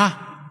like,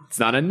 aha, it's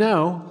not a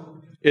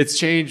no. It's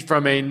changed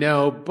from a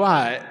no,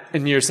 but,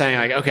 and you're saying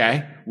like,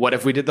 okay, what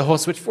if we did the whole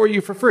switch for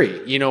you for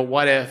free?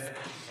 What if,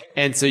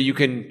 and so you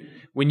can,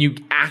 when you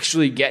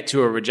actually get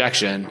to a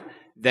rejection,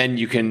 then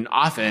you can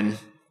often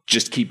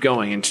just keep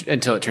going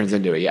until it turns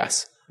into a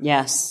yes.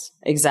 Yes,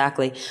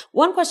 exactly.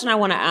 One question I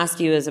want to ask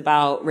you is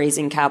about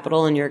raising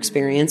capital and your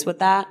experience with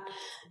that.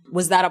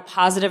 Was that a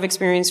positive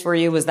experience for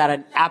you? Was that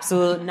an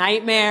absolute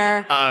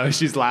nightmare? Oh,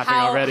 she's laughing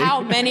already.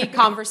 How many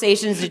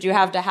conversations did you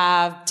have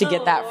to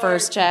get that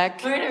first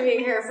check? We're going to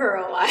be here for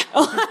a while.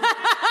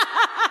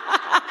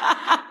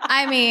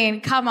 I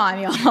mean, come on,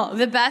 y'all.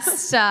 The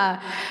best,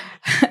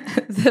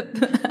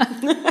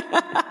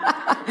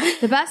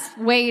 the best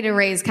way to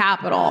raise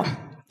capital,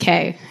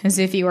 okay, is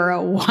if you are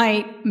a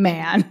white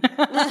man.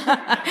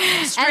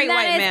 Straight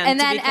white man,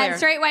 to be clear.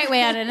 Straight white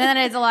man, and then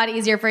it's a lot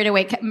easier for you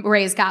to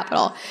raise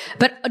capital.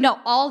 But no,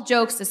 all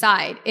jokes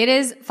aside, it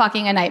is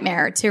fucking a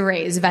nightmare to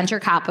raise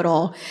venture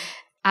capital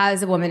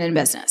as a woman in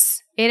business.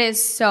 It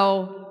is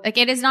so,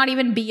 it is not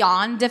even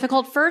beyond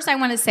difficult. First, I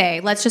want to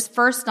say, let's just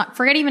not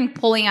forget even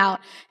pulling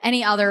out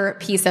any other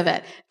piece of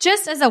it.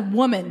 Just as a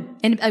woman,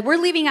 and we're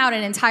leaving out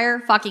an entire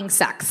fucking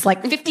sex,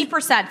 like 50%,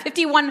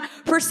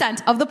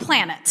 51% of the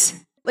planet.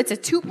 It's a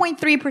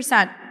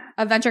 2.3%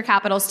 of venture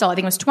capital still. I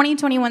think it was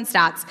 2021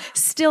 stats.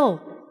 Still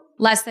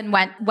less than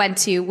went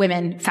to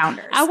women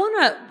founders. I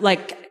want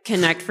to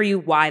connect for you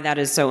why that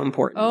is so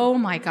important. Oh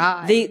my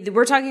God.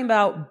 We're talking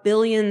about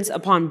billions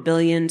upon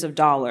billions of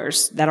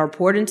dollars that are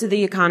poured into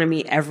the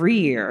economy every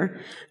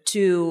year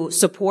to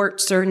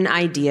support certain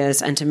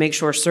ideas and to make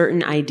sure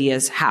certain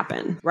ideas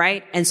happen,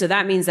 right? And so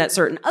that means that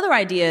certain other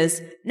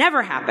ideas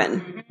never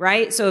happen,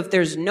 right? So if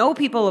there's no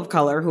people of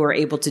color who are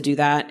able to do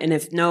that, and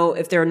if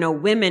there are no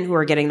women who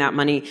are getting that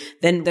money,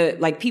 then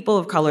the people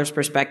of color's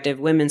perspective,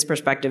 women's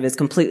perspective is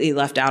completely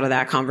left out of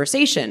that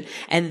conversation.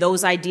 And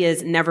those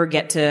ideas never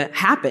get to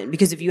happen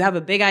because if you have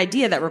a big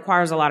idea that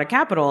requires a lot of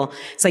capital,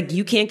 it's like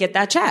you can't get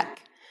that check.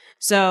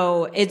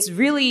 So it's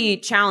really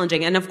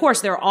challenging. And of course,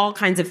 there are all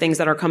kinds of things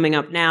that are coming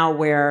up now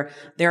where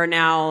there are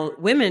now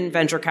women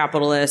venture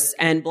capitalists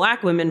and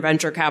Black women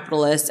venture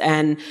capitalists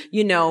and,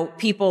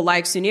 people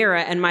like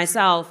Suneera and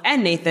myself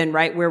and Nathan,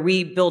 right? Where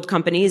we build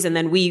companies and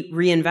then we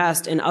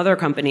reinvest in other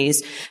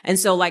companies. And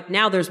so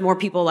now there's more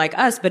people like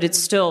us, but it's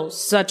still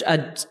such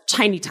a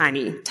tiny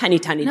No,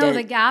 dent.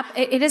 the gap,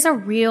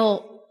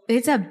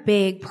 it's a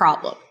big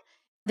problem.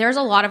 There's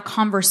a lot of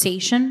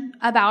conversation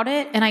about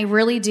it. And I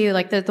really do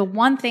the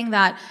one thing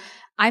that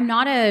I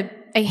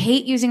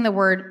hate using the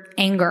word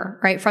anger,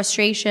 right?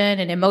 Frustration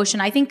and emotion.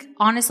 I think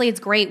honestly,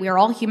 it's great. We are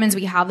all humans.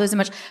 We have those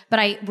emotions, but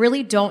I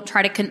really don't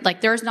try to,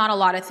 there's not a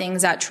lot of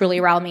things that truly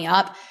rile me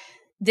up.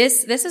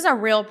 This is a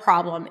real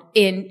problem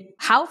in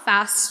how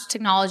fast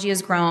technology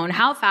has grown,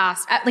 how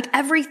fast,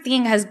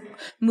 everything has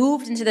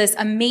moved into this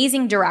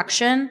amazing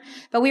direction,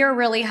 but we are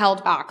really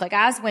held back,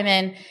 as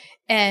women.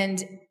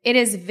 And it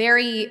is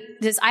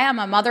I am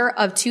a mother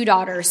of 2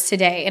 daughters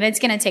today, and it's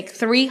going to take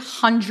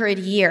 300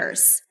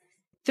 years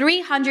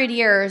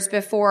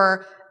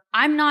before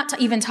I'm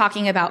not even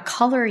talking about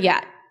color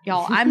yet,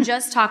 y'all. I'm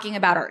just talking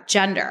about our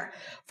gender,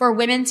 for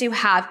women to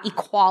have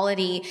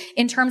equality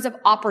in terms of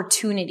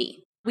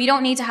opportunity. We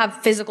don't need to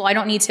have physical. I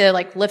don't need to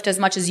lift as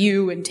much as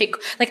you and take,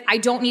 I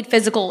don't need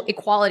physical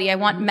equality. I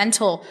want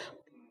mental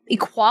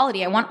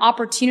equality. I want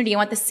opportunity. I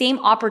want the same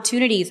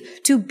opportunities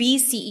to be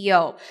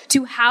CEO,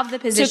 to have the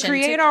position. To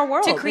create our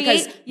world.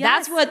 Because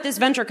that's what this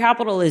venture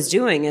capital is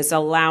doing, is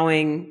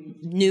allowing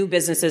new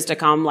businesses to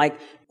come.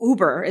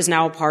 Uber is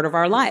now a part of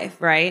our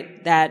life,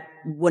 right? That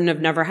wouldn't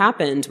have never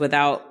happened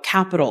without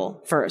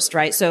capital first,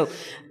 right? So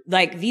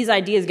these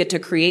ideas get to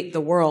create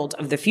the world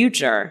of the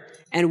future.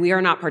 And we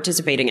are not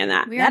participating in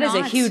that. That is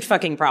a huge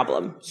fucking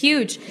problem.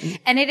 Huge.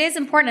 And it is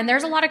important. And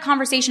there's a lot of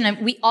conversation.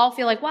 And we all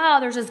feel wow,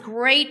 there's this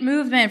great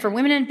movement for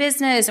women in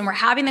business. And we're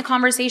having the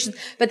conversations.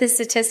 But the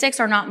statistics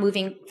are not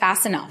moving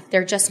fast enough.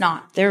 They're just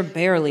not. They're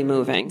barely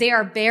moving. They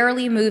are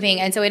barely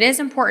moving. And so it is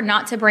important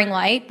not to bring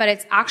light, but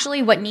it's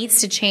actually what needs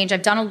to change.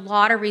 I've done a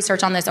lot of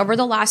research on this over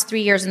the last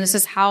 3 years. And this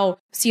is how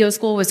CEO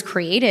School was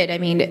created. I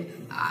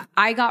mean,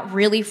 I got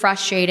really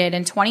frustrated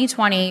in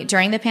 2020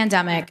 during the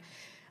pandemic.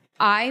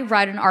 I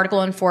read an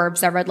article in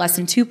Forbes that read less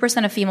than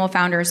 2% of female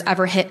founders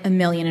ever hit $1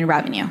 million in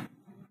revenue. All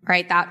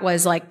right? That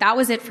was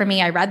it for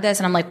me. I read this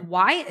and I'm like,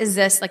 why is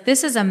this? Like,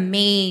 this is a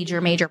major,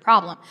 major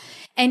problem.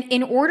 And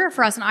in order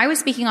for us, and I was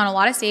speaking on a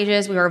lot of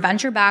stages, we were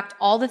venture backed,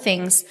 all the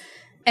things,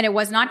 and it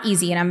was not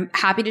easy. And I'm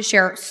happy to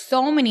share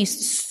so many,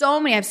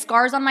 I have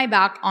scars on my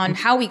back on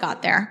how we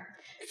got there.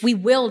 We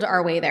willed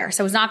our way there.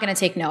 So I was not going to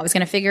take no. I was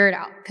going to figure it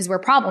out because we're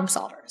problem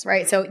solvers,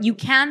 right? So you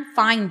can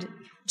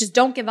just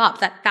don't give up.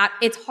 That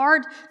it's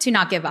hard to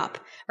not give up,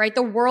 right?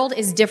 The world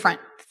is different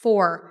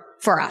for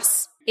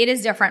us. It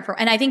is different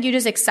and I think you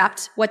just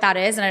accept what that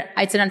is. And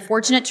it's an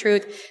unfortunate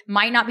truth.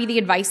 Might not be the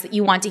advice that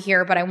you want to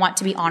hear, but I want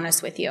to be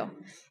honest with you.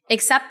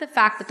 Accept the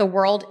fact that the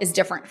world is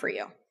different for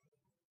you.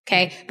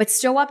 Okay. But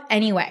show up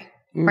anyway,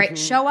 right?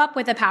 Show up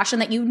with a passion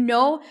that you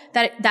know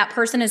that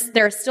person is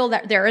there, still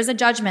that there is a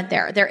judgment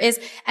there. There is,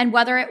 and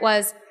whether it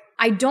was,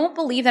 I don't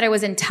believe that it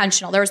was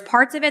intentional. There was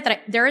parts of it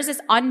that there is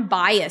this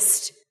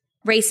unbiased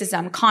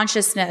racism,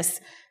 consciousness,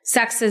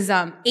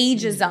 sexism,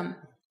 ageism,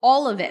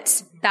 all of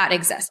it that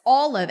exists,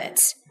 all of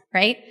it,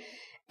 right?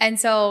 And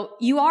so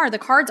the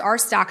cards are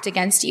stacked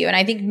against you. And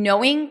I think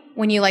knowing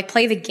when you like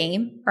play the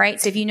game,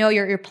 right? So if you know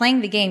you're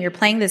playing the game, you're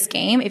playing this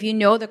game, if you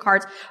know the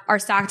cards are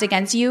stacked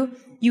against you,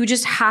 you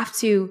just have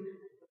to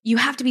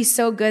be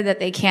so good that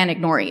they can't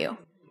ignore you,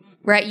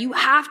 right? You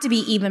have to be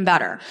even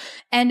better.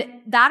 And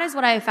that is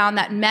what I have found,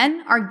 that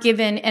men are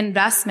given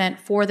investment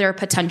for their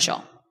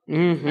potential,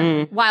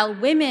 while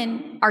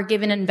women are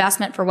given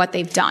investment for what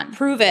they've done.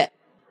 Prove it.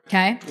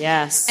 Okay.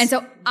 Yes. And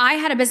so I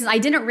had a business. I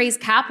didn't raise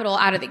capital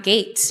out of the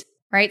gate,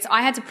 right? So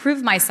I had to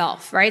prove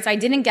myself, right? So I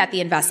didn't get the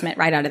investment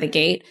right out of the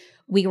gate.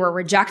 We were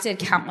rejected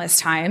countless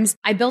times.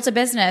 I built a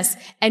business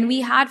and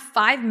we had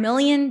 $5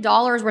 million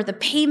worth of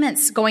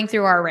payments going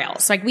through our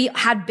rails. Like, we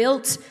had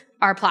built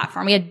our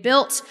platform. We had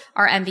built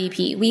our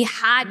MVP. We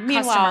had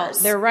customers.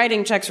 They're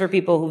writing checks for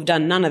people who've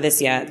done none of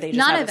this yet. They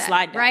just have a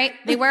slide deck. Right?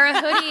 They wear a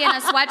hoodie and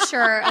a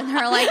sweatshirt and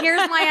they're like,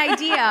 here's my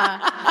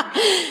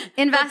idea.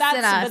 Invest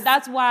in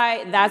us.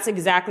 But that's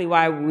exactly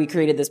why we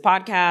created this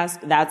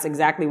podcast. That's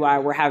exactly why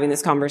we're having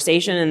this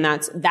conversation.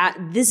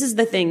 And this is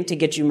the thing to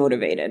get you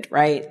motivated,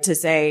 right? To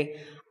say,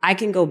 I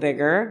can go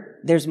bigger.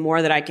 There's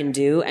more that I can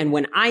do. And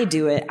when I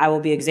do it, I will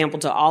be example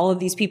to all of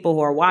these people who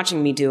are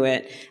watching me do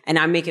it. And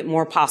I make it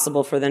more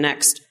possible for the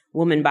next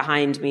woman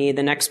behind me,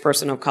 the next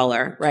person of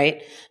color,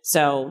 right?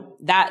 So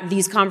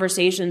these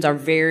conversations are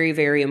very,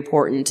 very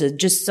important to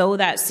just sow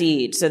that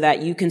seed so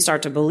that you can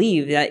start to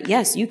believe that,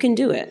 yes, you can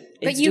do it.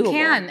 But you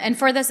can. And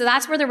for this,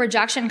 that's where the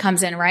rejection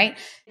comes in, right?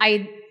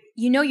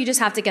 You just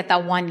have to get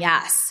that one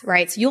yes,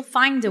 right? So you'll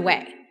find a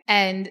way.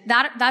 And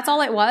that's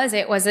all it was.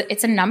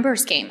 It's a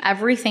numbers game.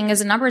 Everything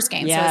is a numbers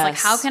game. Yes. So it's like,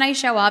 how can I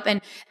show up?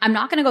 And I'm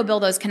not going to go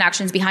build those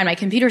connections behind my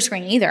computer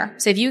screen either.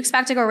 So if you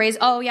expect to go raise,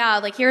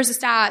 like, here's the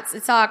stats,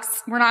 it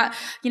sucks. We're not,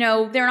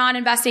 they're not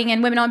investing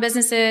in women-owned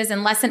businesses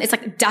and it's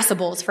like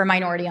decibels for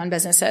minority-owned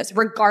businesses,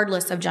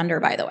 regardless of gender,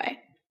 by the way.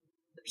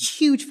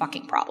 Huge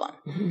fucking problem.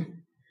 Mm-hmm.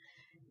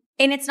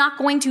 And it's not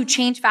going to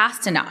change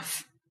fast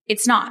enough.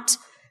 It's not.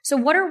 So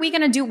what are we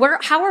going to do?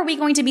 How are we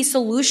going to be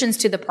solutions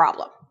to the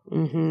problem?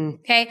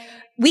 Mm-hmm. Okay.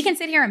 We can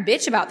sit here and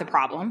bitch about the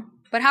problem,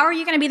 but how are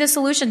you going to be the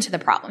solution to the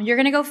problem? You're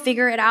going to go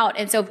figure it out.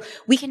 And so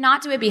we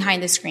cannot do it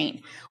behind the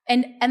screen.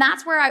 And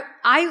that's where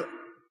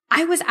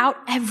I was out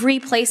every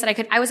place that I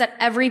could. I was at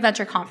every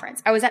venture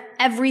conference. I was at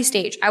every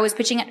stage. I was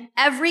pitching at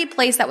every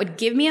place that would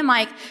give me a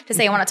mic to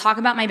say, I want to talk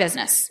about my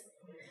business.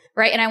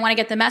 Right. And I want to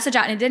get the message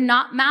out. And it did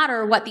not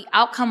matter what the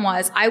outcome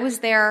was. I was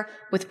there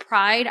with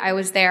pride. I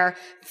was there,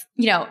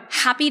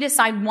 happy to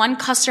sign one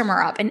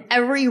customer up in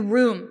every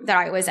room that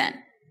I was in.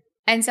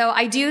 And so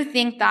I do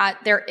think that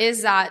there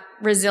is that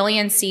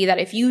resiliency, that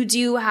if you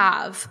do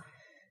have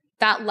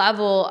that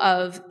level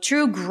of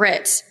true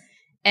grit,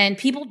 and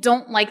people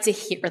don't like to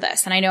hear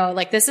this. And I know,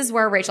 like, this is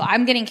where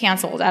I'm getting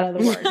canceled out of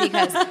the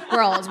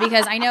world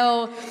because I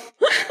know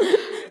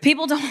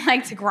people don't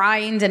like to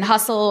grind and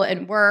hustle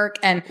and work.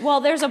 And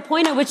there's a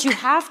point at which you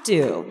have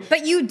to.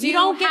 But you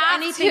don't get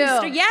anything.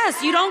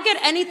 Yes, you don't get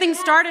anything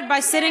started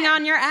by sitting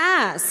on your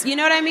ass. You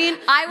know what I mean?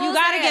 You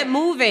got to get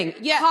moving.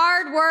 Yeah.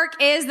 Hard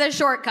work is the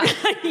shortcut.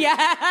 Yeah.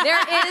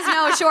 There is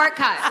no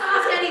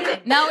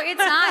shortcut. No, it's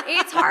not.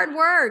 It's hard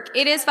work.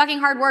 It is fucking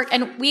hard work.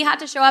 And we had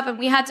to show up and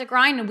we had to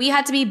grind and we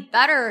had to be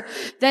better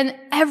than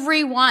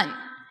everyone.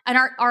 And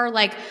our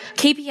like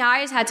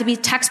KPIs had to be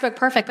textbook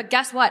perfect. But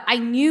guess what? I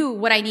knew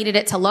what I needed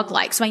it to look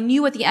like. So I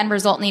knew what the end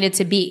result needed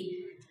to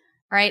be.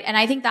 Right. And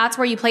I think that's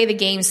where you play the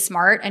game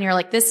smart and you're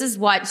like, this is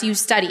what you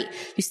study.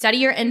 You study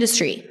your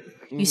industry.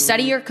 You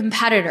study your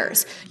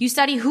competitors. You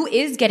study who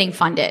is getting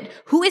funded,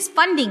 who is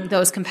funding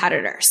those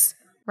competitors.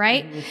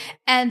 Right.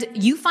 And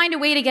you find a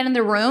way to get in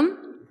the room,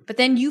 but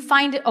then you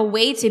find a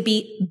way to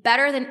be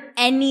better than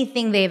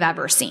anything they've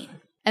ever seen.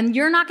 And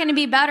you're not going to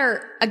be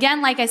better,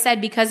 again, like I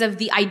said, because of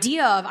the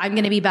idea of I'm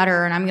going to be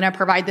better and I'm going to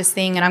provide this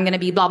thing and I'm going to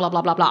be blah, blah,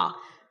 blah, blah, blah.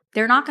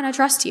 They're not going to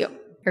trust you.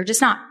 They're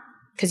just not.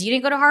 Because you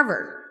didn't go to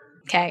Harvard.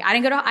 Okay. I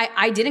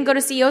didn't go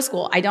to CEO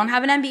school. I don't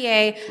have an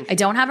MBA. I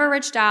don't have a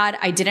rich dad.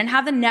 I didn't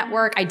have the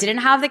network. I didn't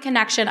have the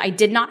connection. I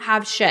did not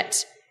have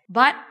shit.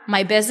 But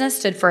my business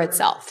stood for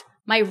itself.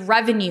 My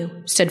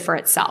revenue stood for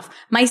itself.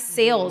 My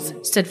sales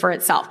stood for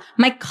itself.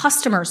 My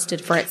customers stood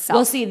for itself.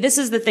 Well, see, this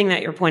is the thing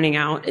that you're pointing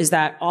out is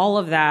that all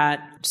of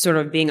that sort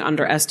of being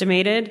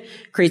underestimated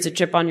creates a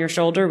chip on your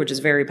shoulder, which is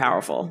very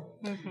powerful.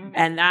 Mm-hmm.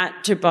 And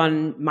that chip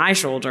on my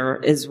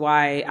shoulder is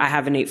why I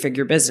have an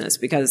 8-figure business,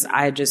 because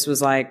I just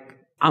was like,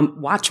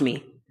 watch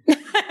me,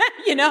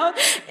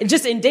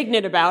 just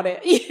indignant about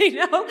it,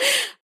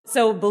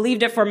 So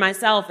believed it for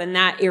myself, and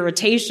that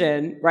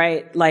irritation,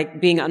 right?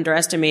 Like being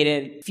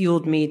underestimated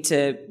fueled me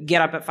to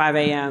get up at 5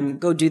 a.m.,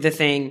 go do the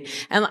thing.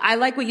 And I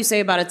like what you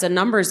say about it's a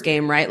numbers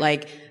game, right?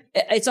 Like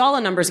it's all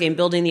a numbers game,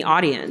 building the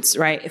audience,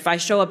 right? If I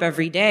show up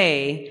every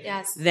day,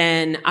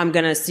 then I'm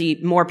going to see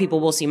more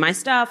people will see my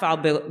stuff. I'll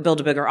build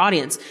a bigger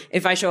audience.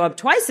 If I show up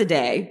twice a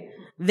day,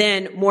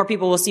 then more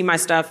people will see my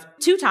stuff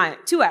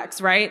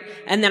 2x, right?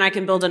 And then I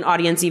can build an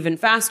audience even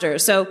faster.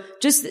 So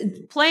just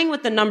playing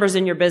with the numbers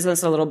in your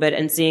business a little bit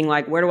and seeing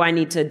like, where do I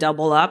need to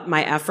double up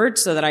my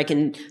efforts so that I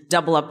can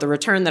double up the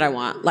return that I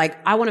want? Like,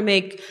 I want to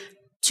make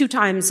 2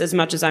 times as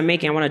much as I'm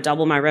making. I want to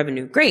double my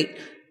revenue. Great.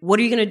 What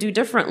are you going to do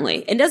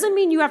differently? It doesn't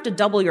mean you have to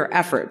double your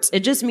efforts. It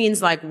just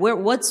means like,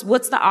 what's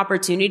the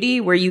opportunity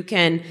where you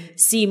can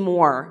see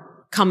more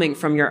coming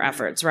from your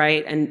efforts,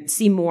 right? And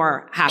see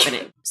more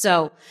happening.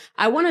 So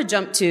I want to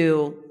jump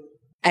to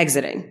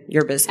exiting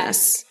your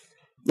business.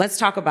 Let's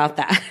talk about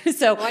that.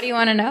 So what do you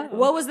want to know?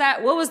 What was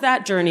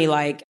that journey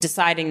like,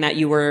 deciding that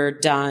you were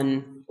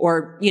done?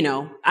 Or,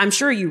 I'm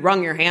sure you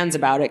wrung your hands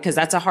about it, because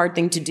that's a hard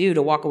thing to do,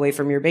 to walk away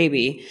from your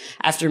baby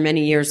after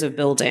many years of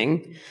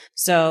building.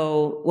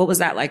 So what was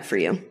that like for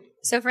you?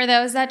 So for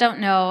those that don't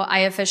know, I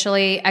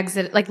officially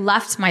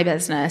left my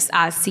business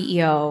as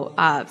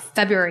CEO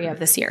February of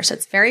this year. So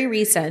it's very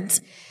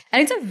recent.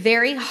 And it's a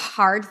very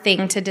hard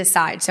thing to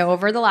decide. So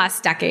over the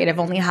last decade, I've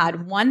only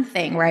had one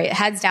thing, right?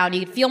 Heads down.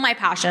 You can feel my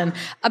passion,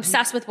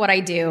 obsessed with what I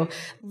do,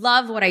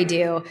 love what I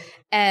do.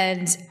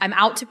 And I'm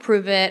out to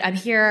prove it. I'm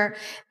here.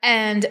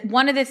 And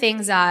one of the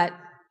things that,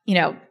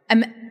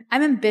 I'm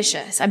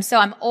ambitious.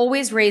 I'm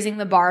always raising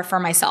the bar for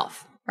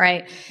myself,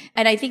 right?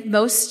 And I think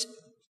most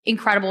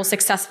incredible,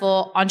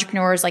 successful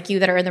entrepreneurs like you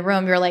that are in the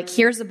room, you're like,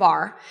 here's the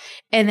bar.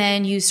 And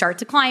then you start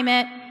to climb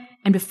it.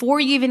 And before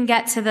you even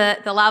get to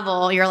the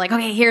level, you're like,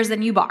 okay, here's the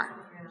new bar,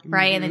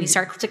 right? Mm-hmm. And then you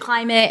start to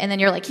climb it. And then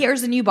you're like,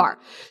 here's the new bar.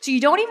 So you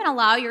don't even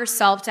allow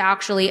yourself to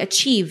actually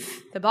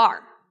achieve the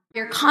bar.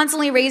 You're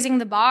constantly raising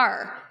the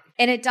bar,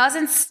 and it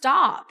doesn't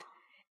stop.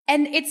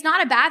 And it's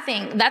not a bad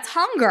thing. That's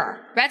hunger.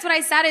 That's what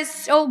I said is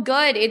so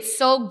good. It's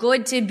so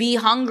good to be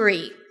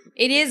hungry.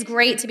 It is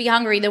great to be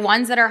hungry. The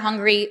ones that are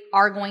hungry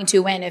are going to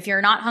win. If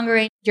you're not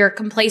hungry, you're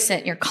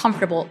complacent, you're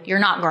comfortable, you're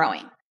not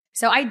growing.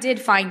 So I did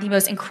find the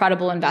most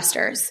incredible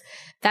investors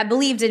that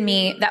believed in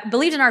me, that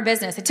believed in our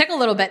business. It took a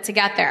little bit to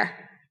get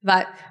there,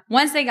 but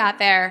once they got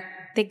there,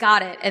 they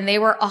got it, and they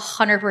were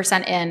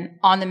 100% in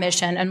on the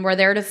mission and were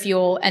there to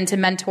fuel and to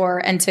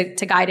mentor and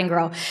to guide and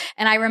grow.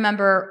 And I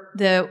remember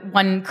the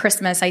one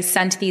Christmas I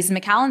sent these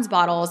Macallan's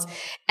bottles,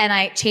 and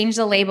I changed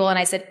the label and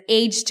I said,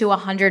 aged to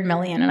 100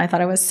 million. And I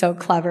thought I was so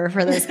clever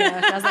for this gift.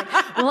 I was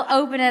like, we'll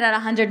open it at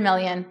 100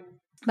 million.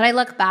 But I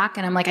look back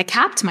and I'm like, I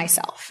capped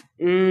myself,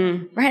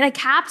 right? I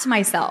capped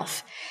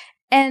myself.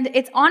 And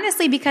it's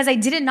honestly because I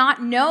did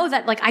not know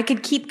that I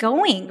could keep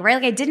going,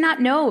 right? I did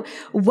not know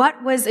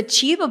what was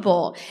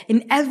achievable.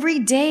 And every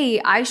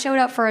day I showed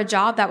up for a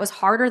job that was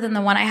harder than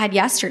the one I had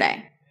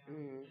yesterday.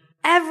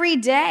 Every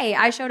day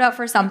I showed up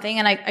for something,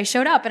 and I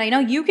showed up. And I know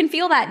you can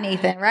feel that,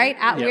 Nathan, right?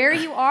 At where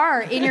you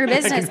are in your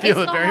business. It's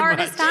the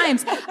hardest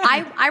times.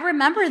 I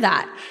remember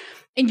that.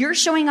 And you're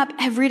showing up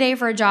every day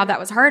for a job that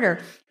was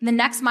harder. And the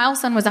next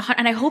milestone was 100.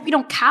 And I hope you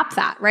don't cap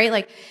that,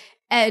 right?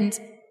 And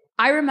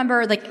I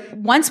remember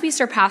once we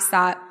surpassed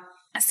that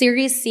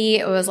Series C,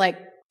 it was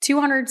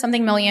 200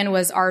 something million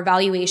was our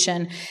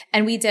valuation.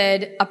 And we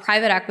did a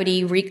private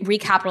equity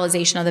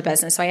recapitalization of the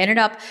business. So I ended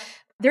up,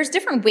 there's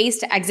different ways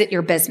to exit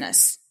your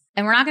business.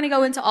 And we're not going to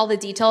go into all the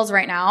details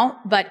right now,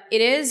 but it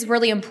is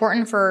really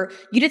important for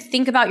you to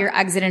think about your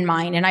exit in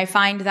mind. And I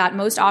find that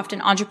most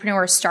often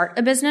entrepreneurs start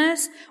a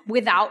business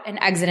without an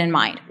exit in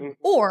mind.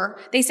 Or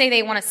they say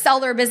they want to sell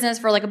their business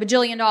for $1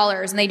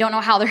 bajillion and they don't know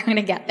how they're going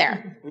to get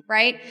there,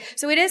 right?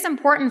 So it is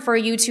important for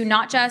you to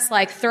not just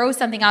throw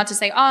something out to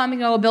say, oh, I'm going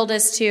to go build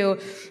this to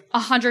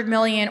 100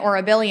 million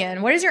or $1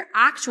 billion. What is your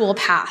actual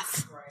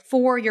path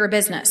for your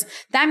business?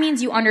 That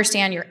means you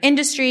understand your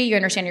industry, you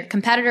understand your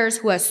competitors,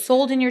 who has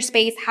sold in your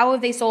space, how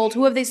have they sold,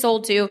 who have they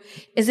sold to?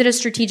 Is it a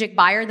strategic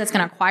buyer that's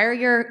going to acquire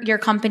your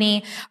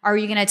company? Are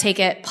you going to take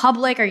it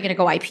public? Are you going to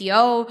go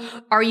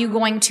IPO? Are you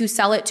going to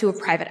sell it to a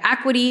private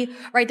equity?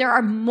 Right? There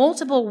are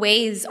multiple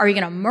ways. Are you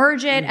going to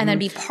merge it and then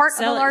be part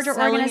of a larger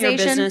organization? Selling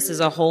your business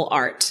is a whole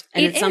art.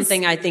 And it's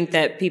something I think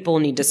that people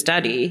need to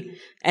study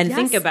and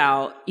think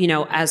about,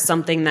 as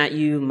something that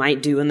you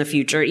might do in the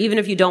future. Even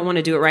if you don't want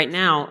to do it right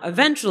now,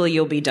 eventually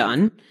you'll be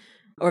done,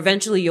 or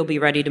eventually you'll be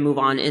ready to move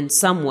on in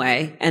some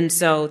way. And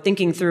so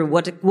thinking through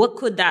what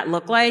could that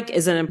look like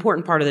is an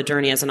important part of the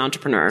journey as an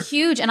entrepreneur.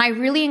 Huge. And I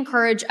really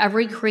encourage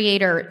every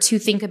creator to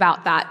think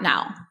about that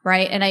now.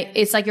 right? And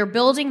it's like you're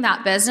building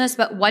that business,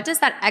 but what does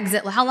that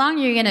exit, how long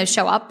are you going to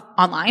show up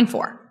online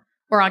for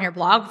or on your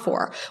blog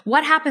for?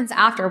 What happens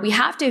after? We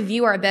have to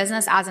view our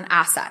business as an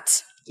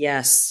asset.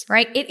 Yes.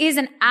 Right? It is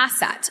an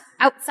asset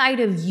outside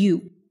of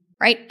you,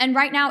 right? And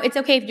right now it's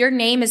okay if your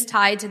name is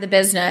tied to the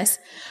business,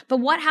 but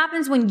what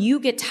happens when you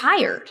get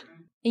tired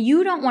and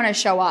you don't want to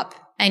show up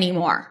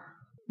anymore?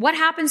 What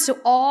happens to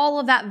all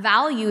of that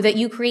value that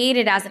you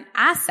created as an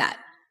asset?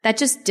 That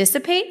just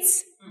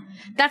dissipates?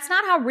 That's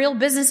not how real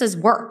businesses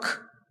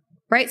work,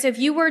 right? So if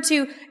you were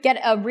to get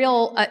a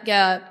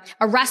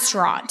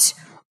restaurant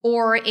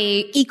or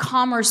a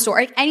e-commerce store,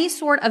 like any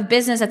sort of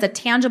business that's a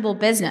tangible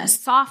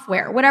business,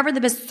 software, whatever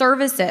the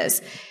service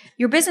is,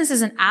 your business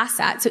is an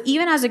asset. So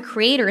even as a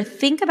creator,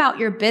 think about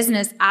your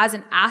business as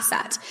an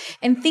asset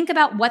and think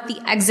about what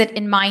the exit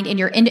in mind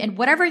in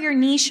whatever your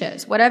niche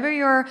is, whatever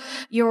your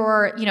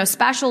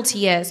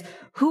specialty is.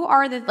 Who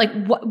are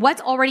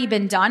what's already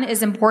been done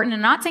is important.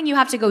 I'm not saying you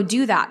have to go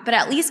do that, but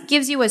at least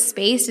gives you a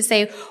space to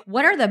say,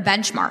 what are the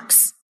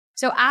benchmarks?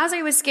 So as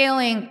I was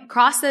scaling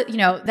across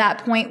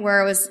that point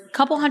where it was a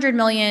couple $100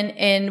 million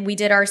and we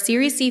did our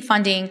Series C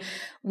funding,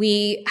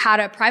 we had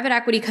a private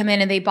equity come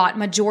in and they bought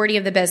majority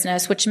of the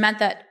business, which meant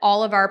that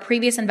all of our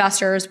previous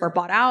investors were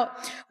bought out.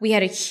 We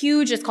had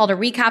it's called a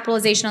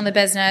recapitalization on the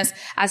business.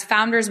 As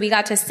founders, we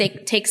got to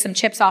take some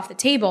chips off the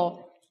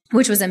table,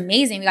 which was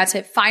amazing. We got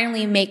to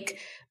finally make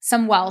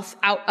some wealth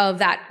out of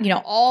that,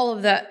 all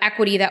of the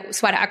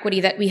sweat equity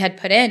that we had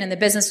put in. And the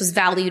business was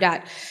valued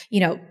at,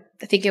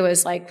 I think it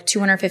was like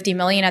 $250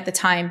 million at the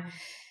time.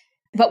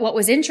 But what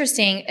was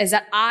interesting is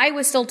that I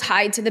was still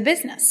tied to the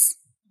business.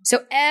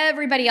 So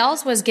everybody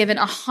else was given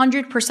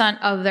 100%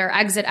 of their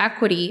exit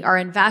equity, our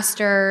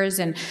investors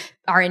and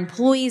our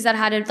employees that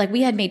had it. Like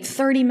we had made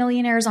 30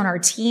 millionaires on our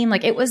team.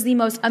 Like it was the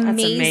most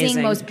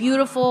amazing. Most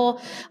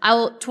beautiful.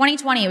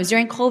 2020, it was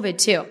during COVID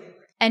too.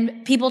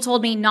 And people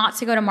told me not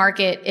to go to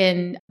market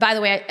by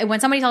the way, when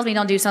somebody tells me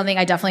don't do something,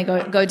 I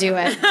definitely go do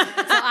it. So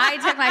I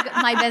took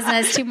my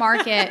business to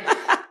market.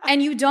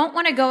 And you don't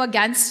want to go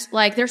against,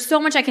 there's so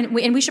much and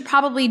we should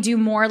probably do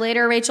more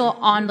later, Rachel,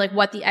 on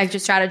what the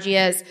exit strategy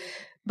is.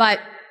 But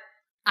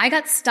I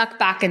got stuck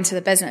back into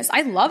the business.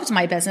 I loved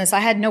my business. I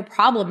had no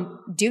problem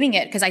doing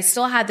it because I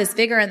still had this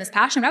vigor and this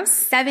passion. But I was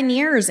 7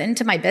 years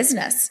into my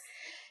business.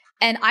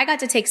 And I got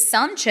to take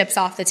some chips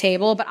off the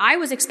table, but I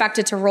was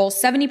expected to roll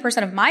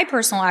 70% of my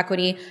personal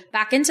equity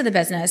back into the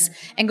business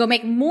and go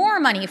make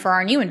more money for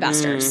our new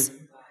investors,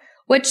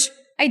 which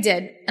I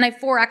did. And I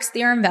 4X'd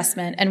their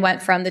investment and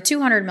went from the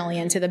 200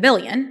 million to the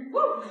billion.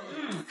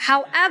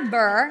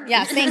 However,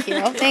 yes, thank you.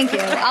 Thank you.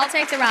 I'll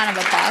take the round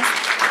of applause.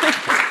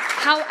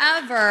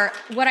 However,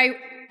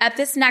 at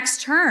this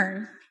next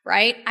turn,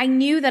 right, I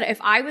knew that if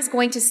I was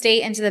going to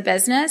stay into the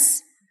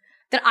business,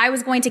 that I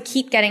was going to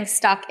keep getting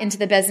stuck into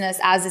the business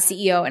as the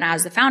CEO and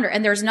as the founder.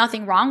 And there's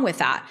nothing wrong with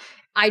that.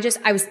 I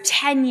was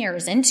 10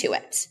 years into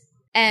it.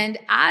 And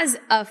as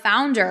a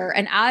founder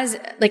and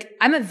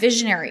I'm a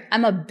visionary,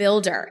 I'm a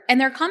builder. And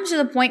there comes to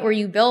the point where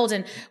you build,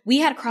 and we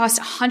had crossed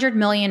 100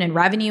 million in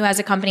revenue as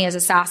a company, as a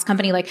SaaS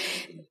company.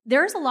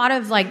 There's a lot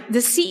of the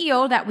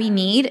CEO that we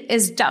need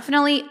is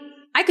definitely,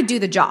 I could do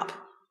the job.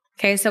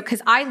 Okay. So,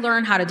 cause I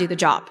learned how to do the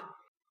job.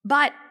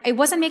 But it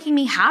wasn't making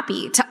me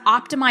happy to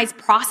optimize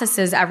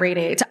processes every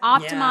day, to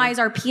optimize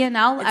our P&L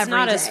every day. It's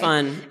not as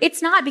fun.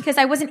 It's not, because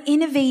I wasn't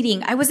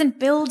innovating. I wasn't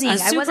building. I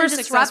wasn't disrupting. A super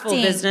successful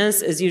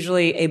business is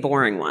usually a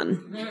boring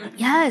one.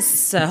 Yes.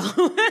 So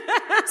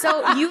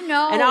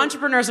and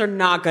entrepreneurs are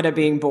not good at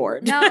being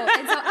bored. No.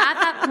 And so at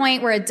that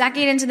point, we're a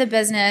decade into the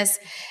business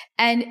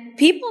and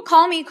people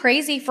call me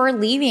crazy for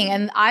leaving.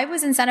 And I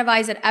was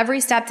incentivized at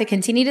every step to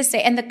continue to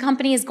stay. And the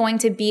company is going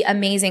to be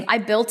amazing. I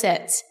built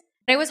it.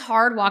 It was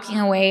hard walking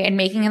away and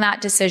making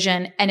that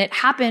decision. And it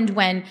happened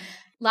when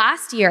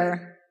last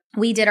year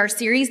we did our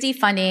Series D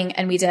funding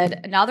and we did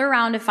another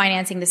round of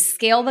financing to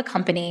scale the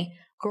company,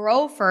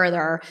 grow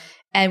further.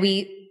 And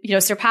we,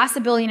 surpassed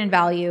 $1 billion in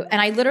value.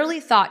 And I literally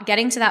thought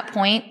getting to that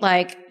point,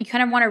 you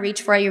kind of want to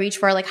reach for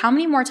it. How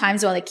many more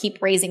times do I keep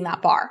raising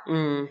that bar?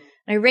 And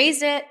I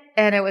raised it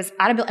and it was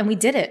at $1 billion, and we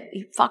did it.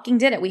 We fucking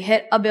did it. We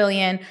hit $1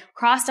 billion,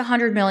 crossed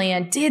 100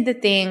 million, did the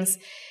things.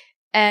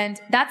 And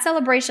that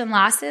celebration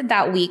lasted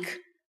that week.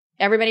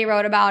 Everybody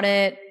wrote about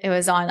it. It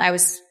was on,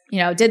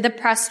 did the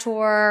press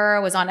tour,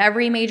 was on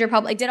every major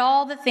public, did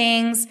all the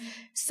things.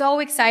 So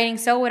exciting,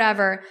 so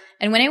whatever.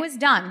 And when it was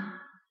done,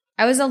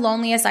 I was the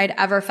loneliest I'd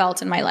ever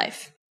felt in my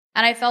life.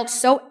 And I felt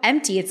so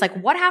empty. It's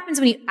what happens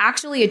when you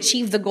actually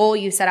achieve the goal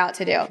you set out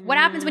to do? What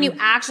happens when you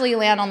actually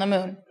land on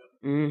the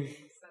moon?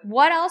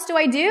 What else do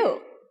I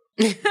do?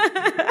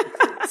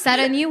 Set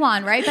a new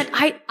one, right? But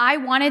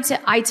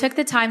I took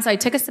the time. So I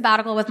took a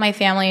sabbatical with my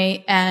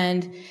family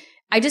and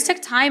I just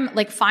took time.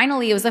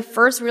 Finally, it was the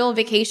first real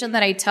vacation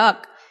that I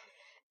took.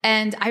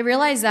 And I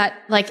realized that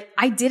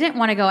I didn't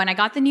want to go, and I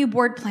got the new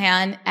board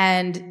plan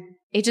and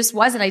it just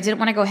wasn't, I didn't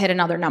want to go hit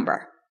another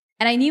number.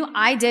 And I knew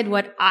I did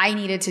what I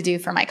needed to do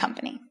for my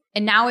company.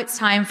 And now it's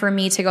time for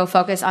me to go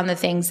focus on the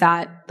things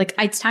that like,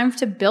 it's time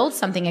to build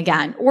something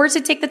again or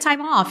to take the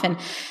time off. And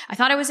I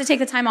thought I was to take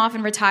the time off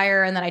and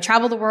retire. And then I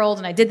traveled the world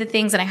and I did the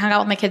things and I hung out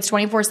with my kids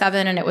 24/7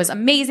 and it was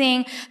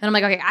amazing. Then I'm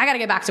like, okay, I got to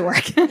get back to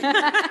work.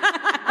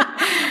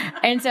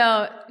 And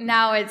so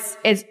now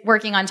it's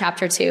working on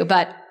chapter 2,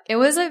 but it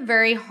was a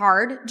very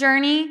hard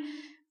journey,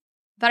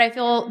 but I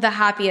feel the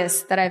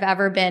happiest that I've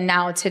ever been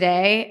now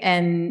today.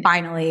 And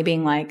finally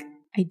being like,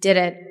 I did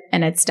it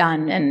and it's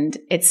done and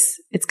it's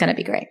going to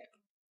be great.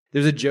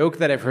 There's a joke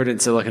that I've heard in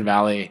Silicon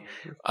Valley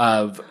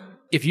of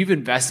if you've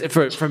invested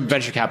from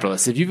venture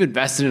capitalists, if you've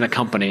invested in a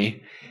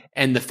company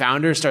and the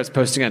founder starts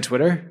posting on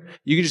Twitter,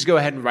 you can just go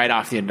ahead and write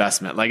off the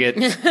investment. Like it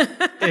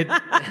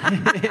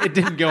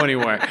didn't go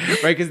anywhere,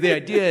 right? Because the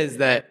idea is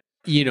that,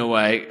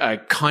 a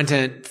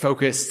content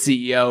focused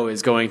CEO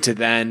is going to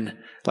then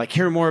like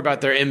hear more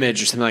about their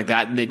image or something like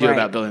that than they do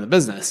about building the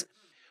business,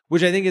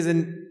 which I think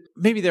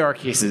maybe there are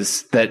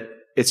cases that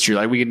it's true.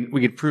 Like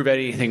we could prove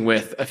anything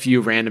with a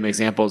few random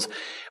examples,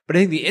 but I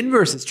think the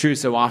inverse is true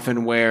so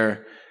often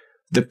where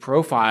the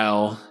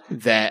profile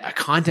that a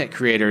content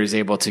creator is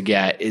able to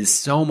get is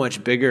so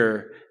much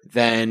bigger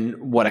than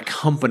what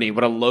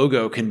a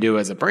logo can do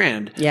as a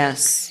brand.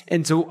 Yes.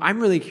 And so I'm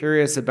really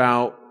curious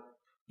about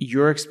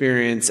your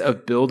experience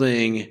of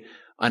building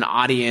an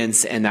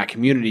audience and that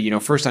community,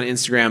 first on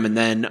Instagram and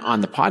then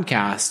on the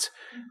podcast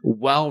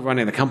while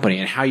running the company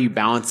and how you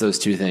balance those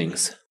two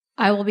things.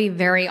 I will be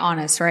very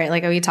honest, right?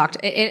 Like we talked,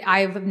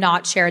 I've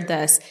not shared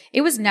this.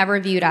 It was never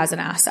viewed as an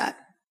asset.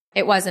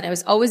 It wasn't. It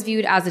was always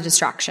viewed as a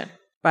distraction.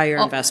 By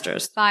your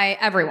investors. By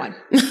everyone.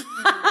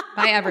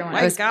 By everyone.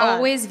 It was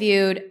always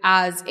viewed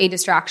as a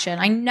distraction.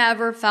 I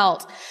never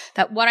felt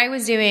that what I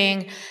was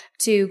doing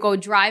to go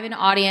drive an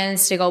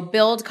audience, to go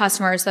build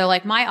customers. So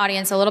like my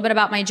audience, a little bit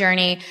about my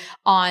journey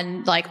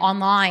on like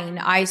online.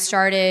 I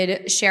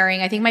started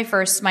sharing, I think my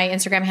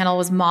Instagram handle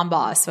was Mom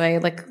Boss. So I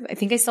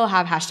think I still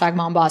have hashtag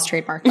Mom Boss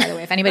trademark, by the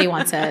way. If anybody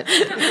wants it,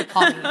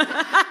 call me.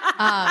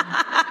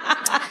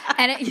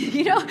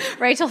 And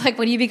Rachel, like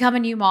when you become a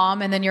new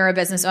mom and then you're a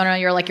business owner,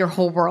 you're like, your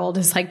whole world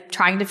is like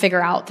trying to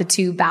figure out the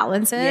two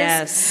balances.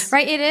 Yes.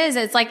 Right. It is.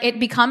 It's like, it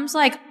becomes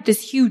like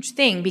this huge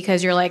thing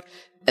because you're like,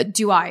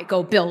 do I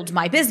go build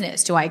my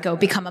business? Do I go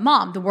become a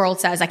mom? The world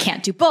says I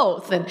can't do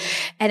both. And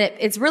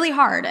it's really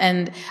hard.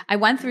 And I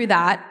went through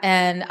that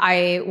and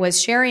I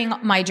was sharing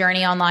my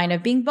journey online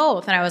of being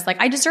both. And I was like,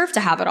 I deserve to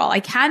have it all.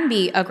 I can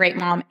be a great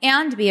mom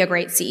and be a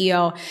great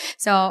CEO.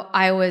 So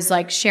I was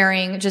like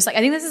sharing I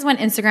think this is when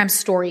Instagram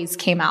stories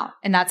came out.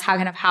 And that's how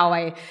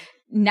and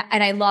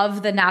I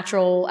love the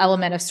natural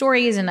element of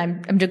stories and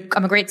I'm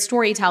a great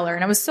storyteller.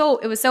 And it was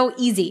so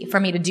easy for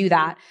me to do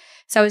that.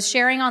 So I was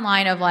sharing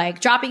online of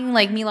like dropping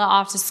like Mila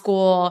off to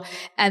school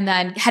and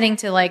then heading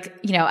to like,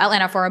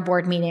 Atlanta for a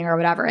board meeting or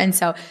whatever. And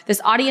so this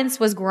audience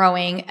was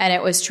growing and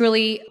it was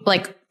truly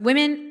like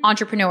women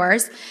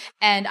entrepreneurs.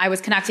 And I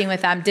was connecting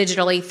with them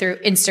digitally through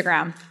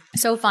Instagram.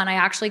 So fun. I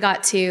actually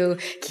got to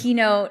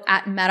keynote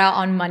at Meta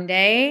on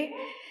Monday.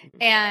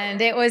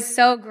 And it was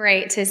so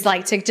great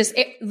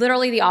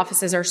literally the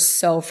offices are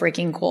so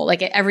freaking cool.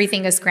 Like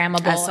everything is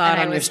Scrammable. I saw it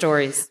on your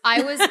stories.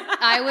 I was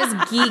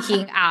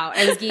geeking out.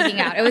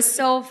 It was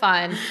so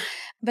fun.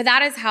 But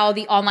that is how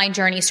the online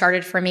journey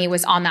started for me,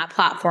 was on that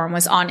platform,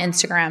 was on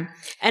Instagram.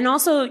 And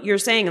also you're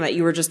saying that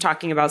you were just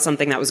talking about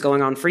something that was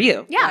going on for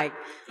you. Yeah. Like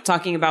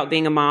talking about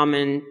being a mom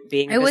and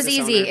being a business It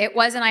was easy. owner. It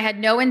wasn't, I had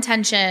no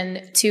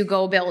intention to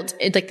go build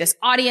like this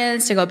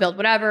audience, to go build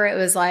whatever. It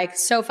was like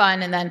so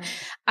fun. And then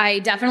I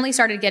definitely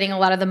started getting a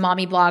lot of the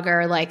mommy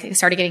blogger, like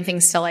started getting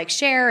things to like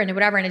share and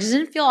whatever. And it just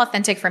didn't feel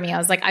authentic for me. I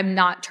was like, I'm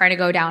not trying to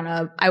go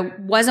down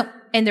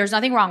and there's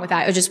nothing wrong with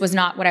that. It just was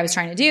not what I was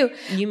trying to do.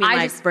 You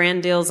mean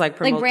brand deals, like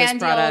promote brand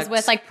this product? deals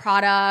with like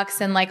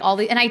products and like all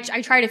the, and I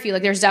tried a few,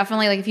 like there's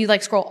definitely like, if you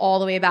like scroll all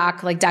the way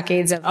back, like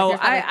decades of. Like,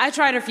 I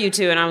tried a few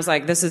too. And I was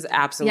like, this is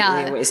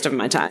absolutely a waste of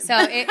my time. So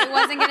it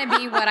wasn't going to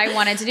be what I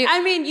wanted to do.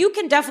 I mean, you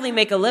can definitely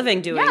make a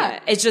living doing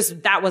it. It's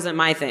just, that wasn't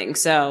my thing.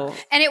 So.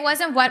 And it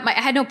wasn't I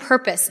had no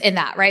purpose in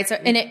that. Right. So,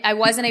 I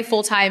wasn't a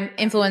full-time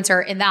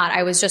influencer in that.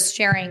 I was just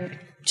sharing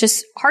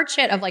just hard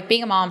shit of like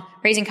being a mom,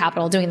 raising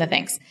capital, doing the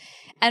things.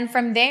 And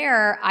from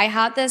there, I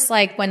had this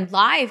like when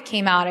Live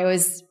came out,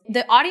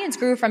 the audience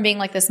grew from being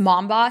like this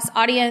mom boss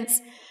audience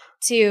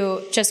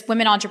to just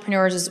women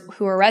entrepreneurs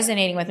who were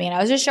resonating with me. And I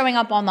was just showing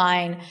up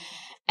online.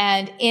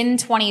 And in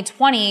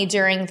 2020,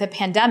 during the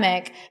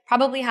pandemic,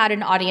 probably had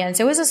an audience.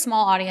 It was a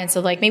small audience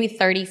of like maybe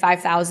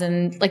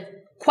 35,000, like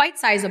quite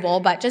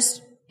sizable, but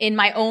just in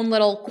my own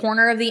little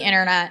corner of the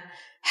internet,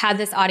 had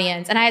this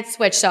audience. And I had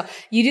switched. So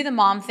you do the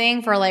mom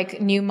thing for like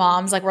new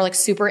moms, like we're like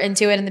super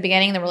into it in the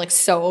beginning, then we're like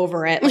so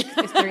over it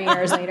like 3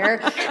 years later.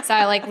 So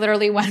I like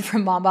literally went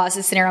from mom boss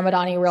to Suneera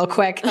Madhani real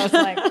quick. I was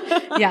like,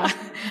 yeah,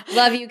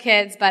 love you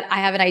kids, but I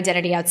have an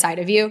identity outside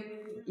of you.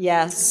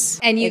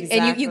 Yes. And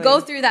you go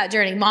through that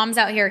journey. Moms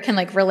out here can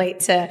like relate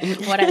to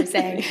what I'm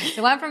saying.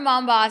 So I went from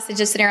mom boss to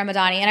just Suneera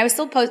Madhani, and I was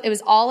still it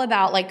was all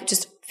about like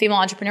just female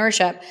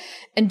entrepreneurship.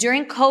 And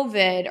during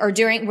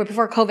COVID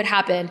before COVID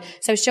happened,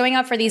 so I was showing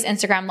up for these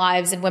Instagram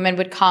lives and women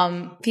would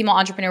come, female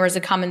entrepreneurs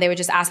would come and they would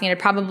just ask me, and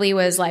it probably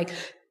was like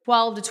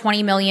 12 to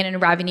 20 million in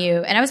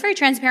revenue. And I was very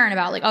transparent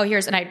about like,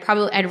 and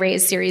I'd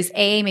raised Series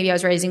A, maybe I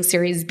was raising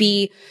Series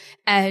B.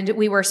 And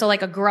we were still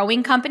like a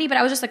growing company, but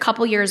I was just a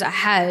couple years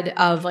ahead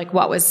of like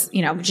what was,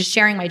 just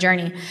sharing my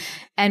journey.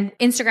 And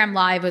Instagram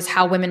Live was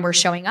how women were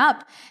showing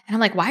up. And I'm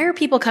like, why are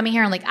people coming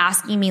here and like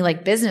asking me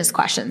like business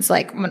questions?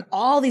 Like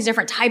all these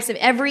different types of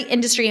every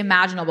industry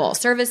imaginable,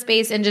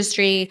 service-based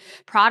industry,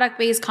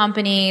 product-based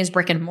companies,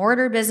 brick and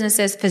mortar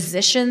businesses,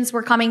 physicians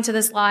were coming to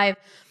this live.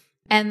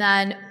 And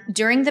then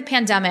during the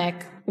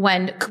pandemic,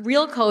 when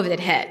real COVID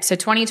hit, so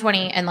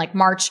 2020 and like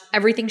March,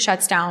 everything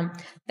shuts down.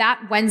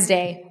 That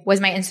Wednesday was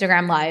my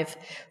Instagram Live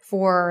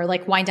for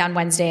like Wind Down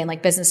Wednesday and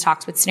like business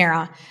talks with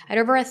Suneera. I had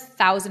over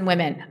 1,000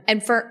 women.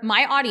 And for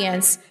my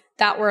audience,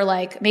 that were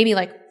like maybe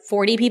like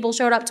 40 people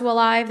showed up to a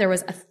live. There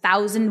was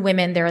 1,000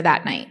 women there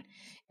that night.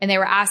 And they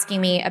were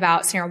asking me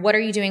about, Suneera, what are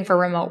you doing for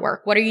remote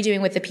work? What are you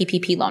doing with the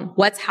PPP loan?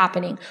 What's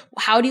happening?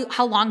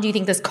 How long do you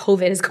think this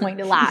COVID is going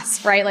to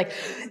last? Right? Like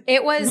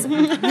it was,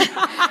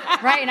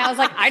 right. And I was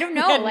like, I don't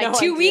know, like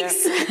 2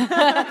 weeks.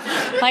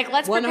 Like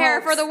let's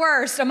prepare for the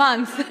worst, a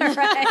month.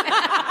 Right?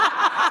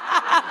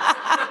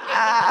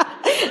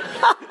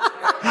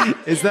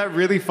 Is that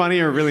really funny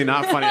or really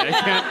not funny? I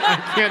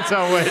can't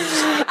tell which.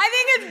 I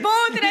think it's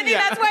both. And I think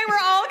that's why we're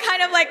all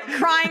kind of like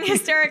crying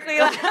hysterically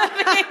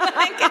laughing.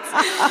 Like it's,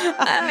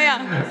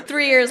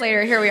 3 years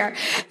later, here we are.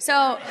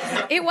 So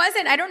it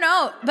wasn't, I don't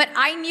know, but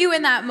I knew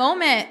in that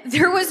moment,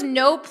 there was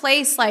no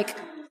place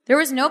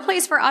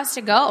for us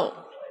to go.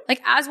 Like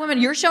as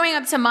women, you're showing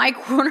up to my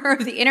corner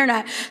of the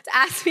internet to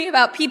ask me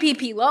about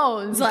PPP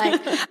loans.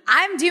 Like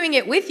I'm doing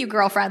it with you,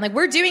 girlfriend. Like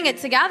we're doing it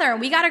together and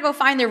we got to go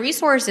find the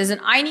resources. And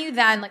I knew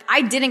then, like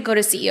I didn't go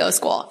to CEO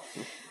school.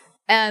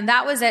 And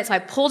that was it. So I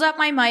pulled up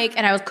my mic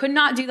and I could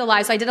not do the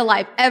live. So I did a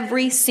live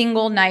every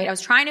single night. I was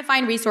trying to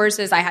find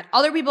resources. I had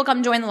other people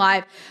come join the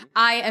live.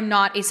 I am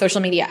not a social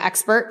media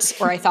expert,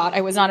 or I thought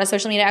I was not a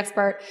social media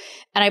expert.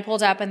 And I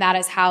pulled up, and that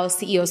is how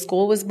CEO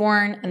School was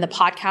born and the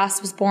podcast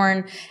was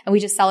born. And we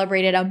just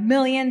celebrated 1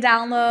 million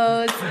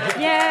downloads.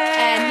 Yay!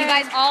 And you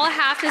guys all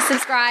have to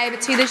subscribe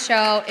to the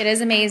show. It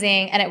is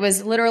amazing. And it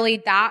was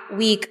literally that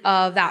week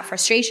of that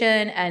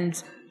frustration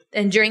and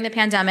during the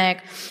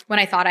pandemic when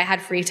I thought I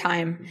had free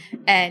time.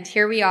 And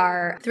here we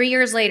are 3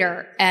 years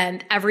later,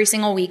 and every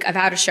single week I've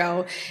had a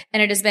show,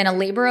 and it has been a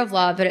labor of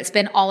love, but it's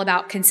been all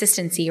about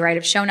consistency, right?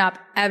 I've shown up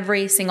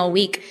every single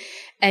week.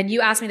 And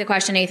you asked me the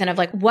question, Nathan, of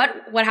like, what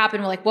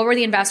happened? Like, what were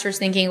the investors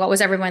thinking? What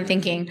was everyone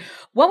thinking?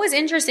 What was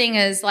interesting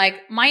is like,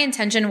 my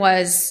intention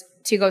was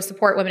to go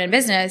support women in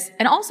business.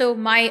 And also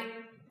my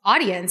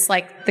audience,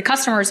 like the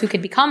customers who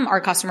could become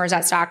our customers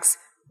at Stocks,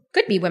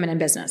 could be women in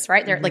business,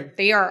 right? They're like,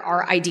 they are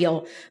our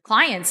ideal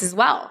clients as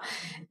well.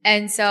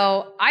 And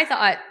so I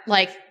thought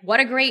like, what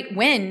a great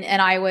win.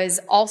 And I was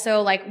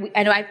also like,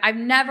 I've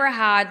never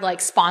had like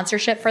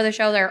sponsorship for the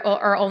show.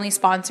 Our only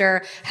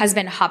sponsor has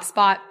been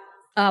HubSpot,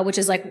 which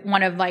is like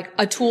one of like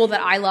a tool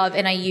that I love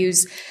and I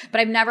use, but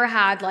I've never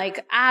had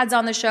like ads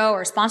on the show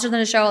or sponsors on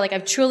the show. Like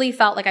I've truly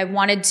felt like I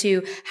wanted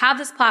to have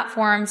this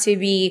platform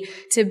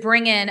to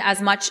bring in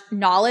as much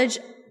knowledge.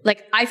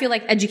 Like I feel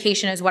like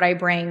education is what I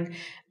bring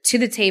to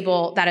the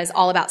table that is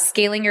all about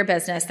scaling your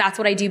business. That's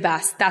what I do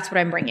best. That's what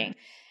I'm bringing.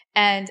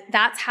 And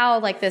that's how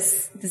like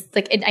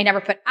I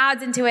never put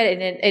ads into it, and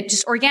it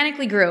just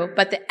organically grew.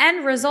 But the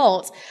end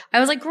result, I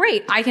was like,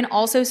 great, I can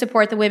also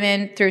support the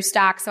women through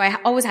Stacks. So I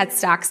always had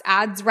Stacks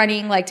ads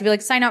running, like to be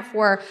like, sign up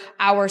for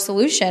our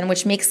solution,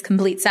 which makes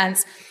complete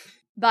sense.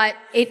 But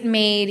it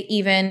made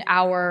even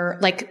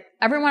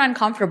everyone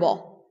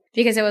uncomfortable,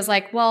 because it was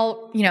like,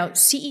 well,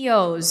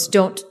 CEOs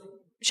don't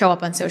show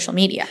up on social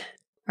media,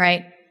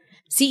 right?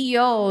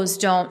 CEOs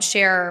don't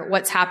share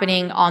what's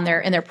happening in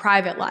their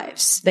private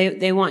lives.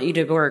 They want you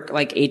to work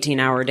like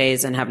 18-hour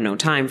days and have no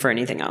time for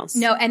anything else.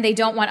 No, and they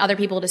don't want other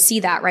people to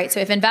see that, right?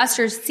 So if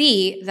investors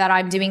see that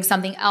I'm doing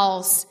something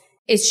else,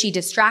 is she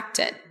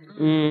distracted?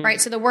 Right?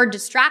 So the word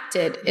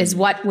distracted is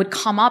what would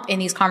come up in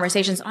these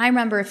conversations. I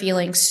remember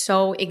feeling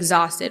so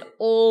exhausted,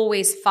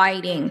 always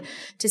fighting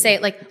to say,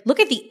 like, look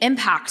at the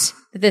impact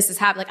that this has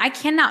had. Like, I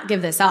cannot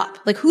give this up.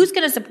 Like, who's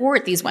going to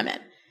support these women?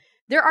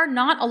 There are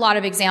not a lot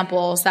of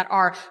examples that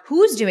are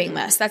who's doing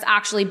this, that's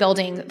actually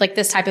building like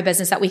this type of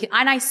business that we can.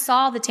 And I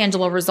saw the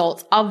tangible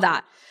results of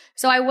that.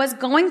 So I was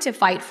going to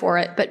fight for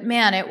it, but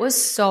man, it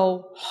was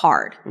so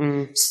hard.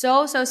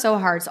 So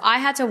hard. So I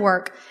had to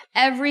work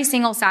every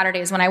single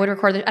Saturdays when I would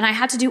record it. And I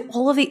had to do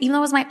all of it, even though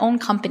it was my own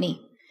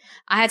company.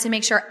 I had to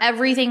make sure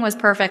everything was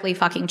perfectly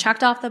fucking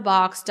checked off the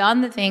box,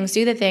 done the things,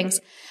 do the things.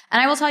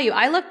 And I will tell you,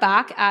 I look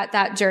back at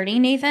that journey,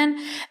 Nathan,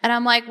 and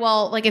I'm like,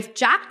 well, like if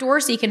Jack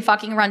Dorsey can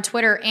fucking run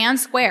Twitter and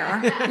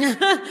Square,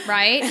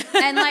 right?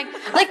 And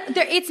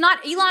it's not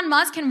Elon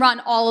Musk can run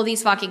all of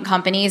these fucking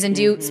companies and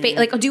do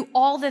do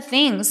all the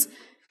things.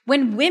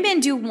 When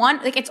women do one,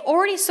 like it's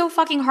already so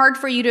fucking hard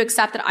for you to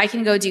accept that I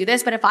can go do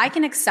this, but if I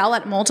can excel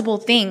at multiple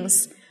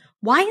things,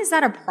 why is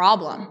that a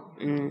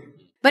problem?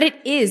 But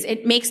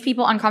it makes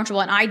people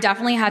uncomfortable. And I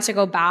definitely had to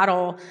go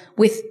battle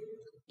with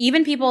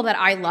even people that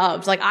I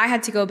loved. Like I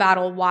had to go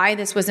battle why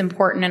this was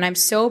important. And I'm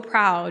so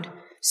proud,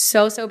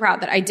 so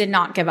proud that I did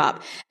not give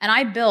up. And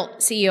I built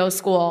CEO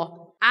School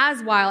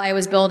as while I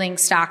was building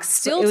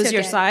Stacks. It was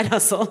your side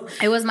hustle.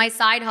 It was my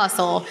side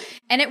hustle.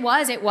 And it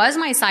was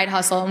my side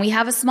hustle. And we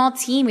have a small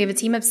team. We have a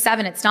team of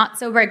 7. It's not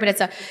so big, but it's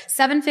a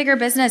 7-figure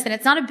business. And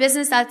it's not a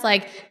business that's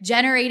like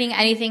generating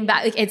anything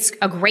back. Like, it's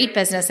a great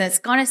business and it's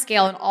going to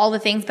scale and all the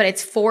things, but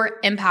it's for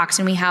impact.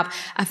 And we have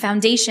a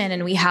foundation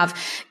and we have,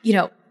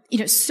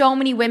 so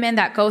many women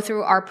that go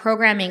through our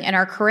programming and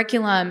our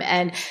curriculum.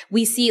 And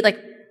we see like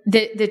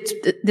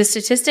the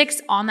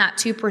statistics on that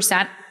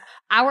 2%.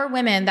 Our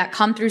women that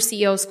come through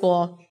CEO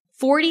School,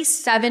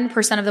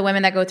 47% of the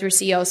women that go through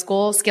CEO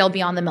School scale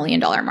beyond the $1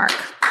 million mark.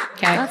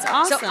 Okay. That's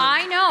awesome. So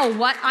I know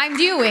what I'm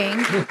doing,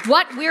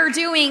 what we're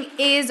doing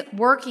is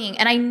working.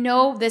 And I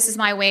know this is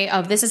my way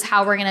of, this is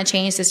how we're going to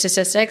change the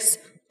statistics,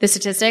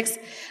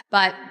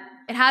 but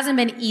it hasn't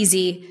been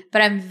easy,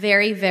 but I'm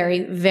very,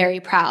 very, very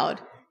proud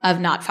of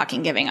not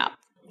fucking giving up.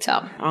 So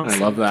awesome. I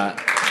love that.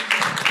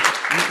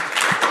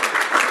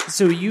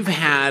 So you've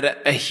had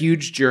a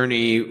huge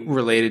journey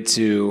related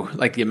to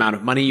like the amount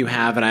of money you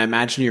have, and I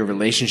imagine your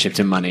relationship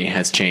to money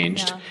has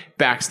changed. Yeah.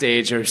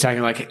 Backstage, I was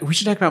talking like, we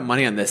should talk about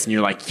money on this, and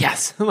you're like,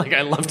 yes, like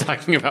I love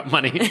talking about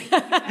money.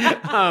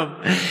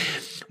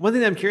 One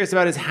thing that I'm curious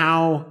about is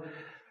how.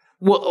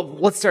 Well,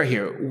 let's start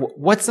here.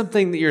 What's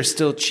something that you're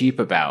still cheap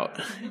about,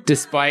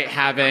 despite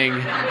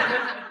having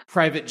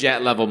private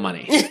jet level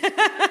money?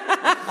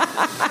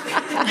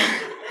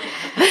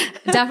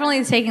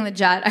 Definitely taking the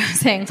jet, I was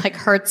saying, like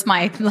hurts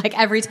like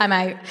every time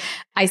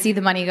I see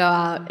the money go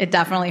out, it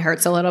definitely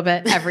hurts a little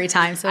bit every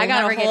time. So I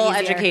got a whole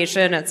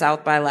education at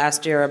South by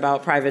last year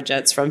about private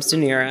jets from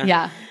Suneera.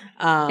 Yeah.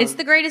 It's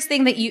the greatest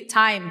thing that you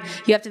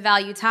have to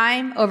value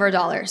time over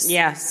dollars.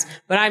 Yes.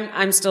 But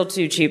I'm still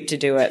too cheap to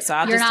do it. So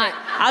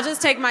I'll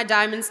just take my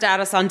diamond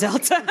status on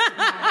Delta.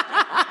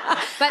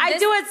 But I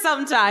do it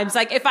sometimes.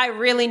 Like if I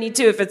really need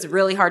to, if it's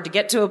really hard to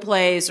get to a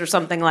place or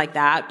something like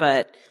that,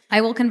 but I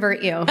will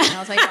convert you. And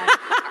I'll tell you what.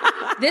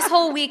 This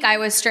whole week I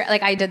was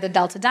I did the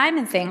Delta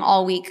Diamond thing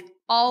all week.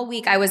 All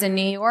week I was in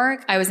New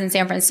York. I was in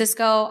San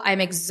Francisco.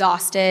 I'm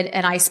exhausted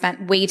and I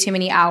spent way too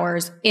many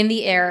hours in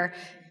the air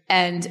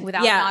and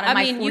without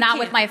not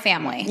with my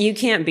family. You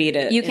can't beat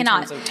it. You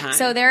cannot. In terms of time.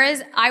 So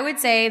I would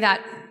say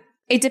that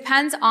it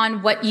depends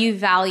on what you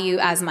value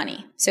as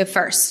money. So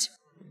first,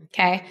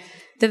 okay,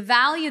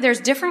 there's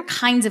different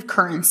kinds of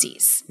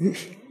currencies.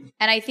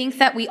 And I think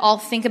that we all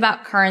think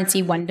about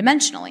currency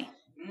one-dimensionally.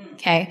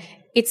 Okay.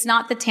 It's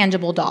not the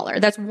tangible dollar.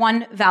 That's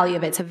one value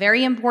of it. It's a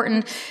very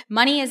important.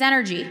 Money is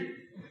energy.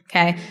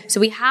 Okay. So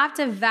we have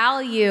to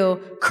value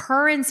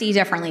currency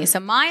differently.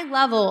 So my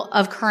level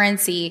of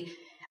currency,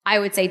 I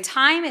would say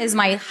time is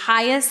my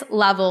highest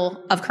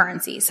level of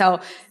currency.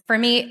 So for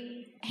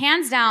me,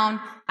 hands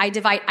down, I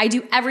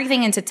do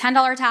everything into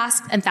 $10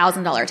 tasks and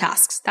 $1,000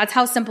 tasks. That's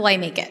how simple I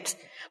make it.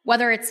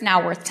 Whether it's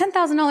now worth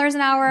 $10,000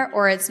 an hour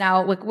or it's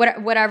now like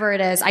whatever it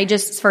is,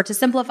 to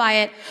simplify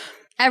it,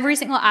 every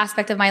single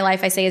aspect of my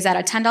life, I say, is that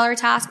a $10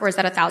 task or is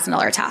that a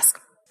 $1,000 task?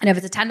 And if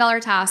it's a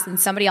 $10 task, then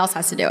somebody else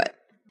has to do it.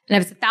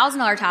 And if it's a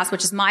 $1,000 task,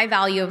 which is my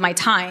value of my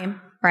time,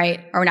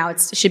 right? Or now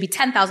it should be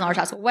 $10,000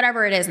 task,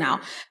 whatever it is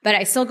now. But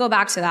I still go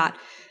back to that.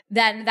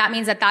 Then that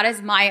means that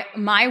is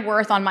my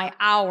worth on my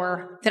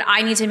hour, that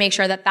I need to make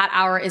sure that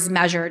hour is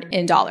measured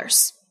in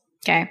dollars.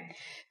 Okay.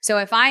 So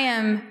if I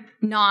am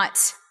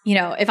not,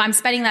 if I'm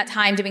spending that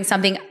time doing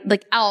something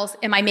like else,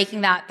 am I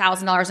making that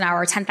 $1,000 an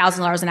hour or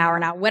 $10,000 an hour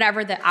now,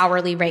 whatever the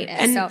hourly rate is?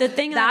 And so the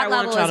thing that I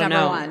want y'all to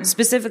know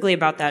specifically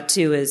about that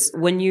too is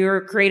when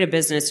you create a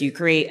business, you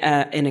create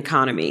an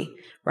economy,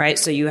 right?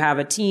 So you have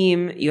a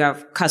team, you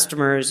have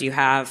customers, you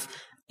have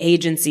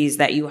agencies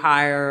that you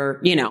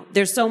hire.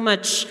 There's so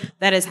much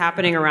that is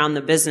happening around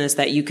the business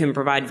that you can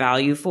provide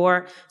value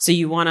for. So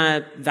you want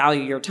to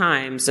value your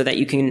time so that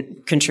you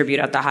can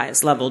contribute at the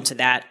highest level to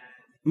that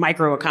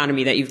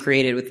microeconomy that you've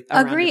created with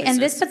agree. And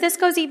this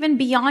goes even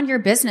beyond your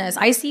business.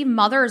 I see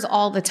mothers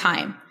all the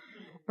time,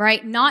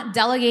 right? Not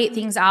delegate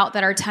things out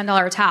that are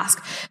 $10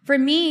 tasks. For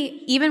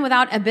me, even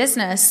without a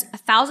business,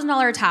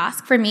 $1,000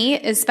 task for me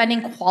is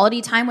spending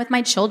quality time with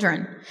my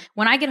children.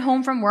 When I get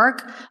home from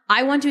work,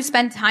 I want to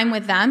spend time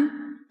with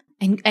them.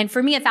 And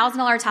for me,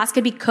 $1,000 task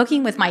could be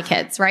cooking with my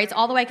kids, right? So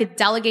although I could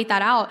delegate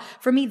that out,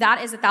 for me,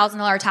 that is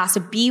 $1,000 task to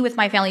be with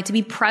my family, to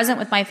be present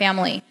with my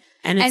family.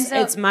 And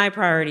it's my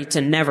priority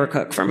to never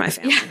cook for my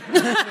family.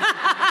 Yeah.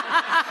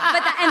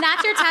 And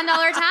that's your $10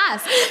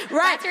 task.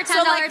 Right. That's your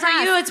 $10 task. For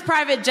you, it's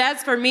private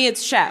jets. For me,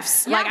 it's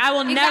chefs. Yeah, I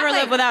will never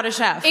live without a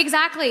chef.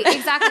 Exactly. So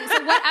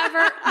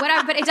whatever,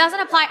 but it doesn't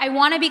apply. I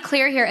want to be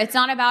clear here. It's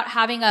not about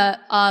having a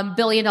 $1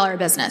 billion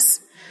business.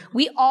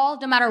 We all,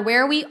 no matter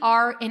where we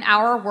are in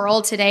our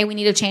world today, we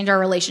need to change our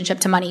relationship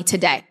to money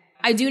today.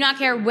 I do not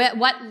care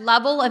what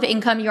level of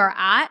income you're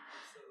at.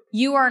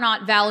 You are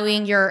not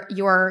valuing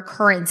your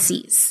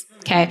currencies.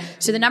 Okay.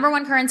 So the number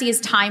one currency is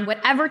time,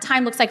 whatever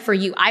time looks like for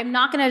you. I'm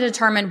not going to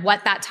determine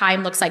what that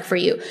time looks like for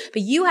you,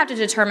 but you have to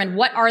determine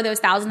what are those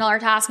 $1,000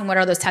 tasks and what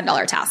are those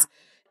 $10 tasks.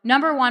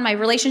 Number one, my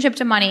relationship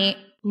to money,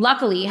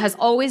 luckily, has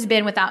always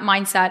been with that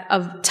mindset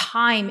of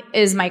time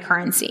is my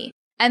currency.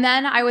 And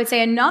then I would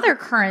say another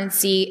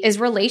currency is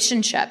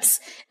relationships.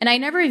 And I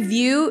never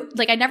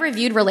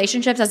viewed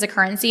relationships as a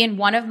currency. And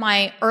one of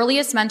my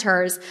earliest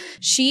mentors,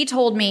 she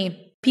told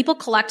me, people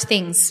collect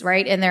things,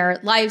 right, in their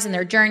lives and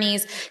their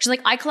journeys. She's like,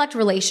 I collect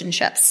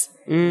relationships.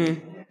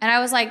 And I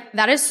was like,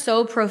 that is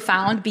so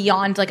profound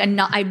beyond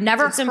I've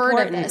never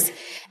heard of this.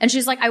 And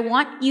she's like, I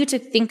want you to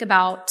think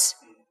about,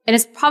 and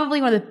it's probably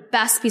one of the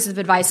best pieces of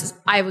advice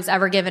I was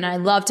ever given. And I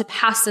love to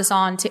pass this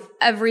on to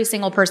every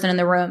single person in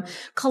the room.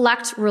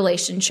 Collect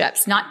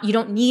relationships. You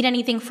don't need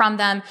anything from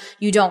them.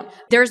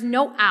 There's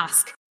no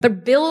ask.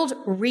 But build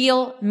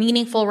real,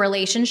 meaningful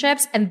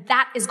relationships, and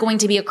that is going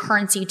to be a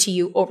currency to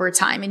you over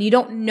time. And you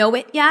don't know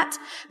it yet,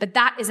 but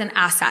that is an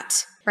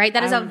asset, right?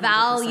 That is a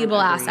valuable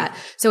asset.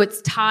 So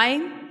it's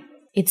time,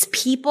 it's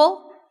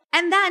people,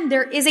 and then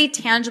there is a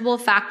tangible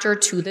factor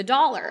to the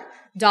dollar.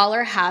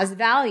 Dollar has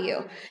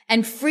value.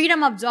 And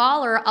freedom of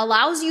dollar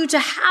allows you to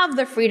have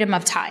the freedom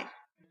of time.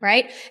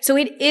 Right? So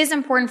it is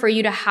important for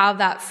you to have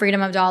that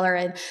freedom of dollar.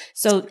 And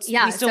so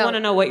we still want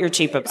to know what you're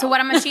cheap about. So what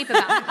I'm cheap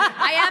about,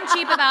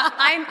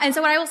 and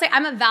so what I will say,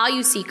 I'm a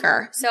value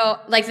seeker. So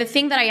like the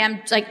thing that I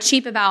am like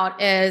cheap about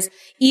is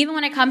even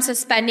when it comes to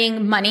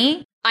spending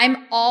money,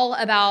 I'm all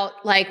about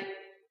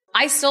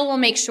I still will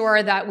make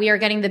sure that we are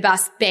getting the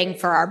best bang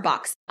for our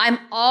bucks. I'm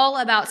all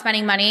about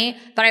spending money,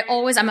 but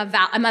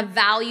I'm a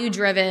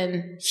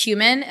value-driven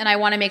human, and I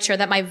want to make sure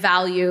that my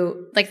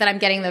value, that I'm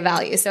getting the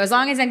value. So as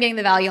long as I'm getting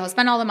the value, I'll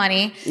spend all the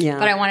money,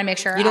 but I want to make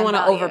sure you don't want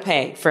to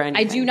overpay for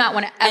anything. I do not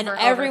want to ever. And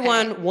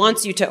everyone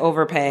wants you to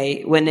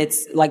overpay when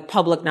it's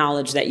public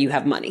knowledge that you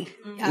have money.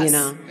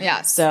 Yes.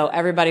 Yes. So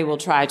everybody will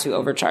try to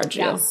overcharge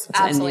you. Yes,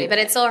 absolutely. But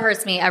it still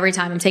hurts me every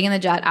time. I'm taking the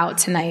jet out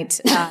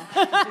tonight,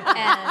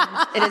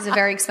 and it is a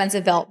very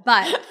expensive bill.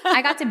 But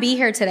I got to be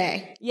here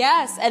today.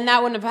 Yes, and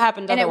that wouldn't have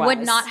happened otherwise. And it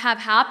would not have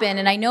happened.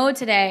 And I know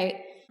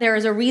today there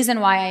is a reason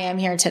why I am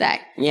here today.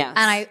 Yes.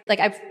 And I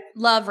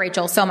love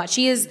Rachel so much.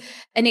 She is,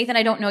 and Nathan,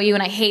 I don't know you,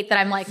 and I hate that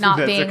I'm not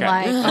being oh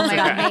my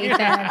God,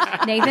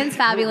 Nathan. Nathan's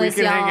fabulous,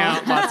 we can y'all. hang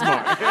out lots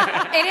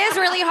more. It is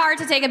really hard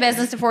to take a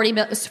business to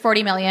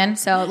 40 million.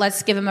 So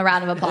let's give him a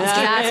round of applause.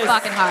 That's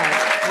fucking hard.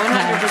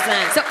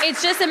 100%. So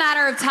it's just a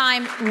matter of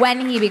time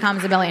when he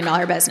becomes $1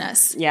 billion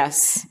business.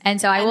 Yes.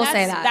 And so I will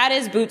say that. That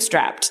is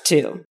bootstrapped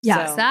too.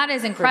 Yes, so, that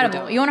is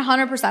incredible. You want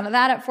 100% of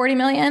that at 40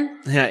 million?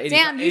 Yeah,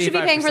 damn, you should be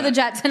paying for the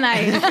jet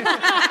tonight.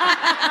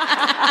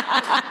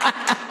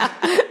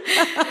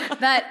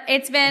 But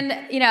it's been,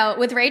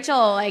 with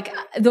Rachel,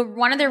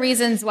 one of the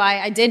reasons why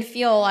I did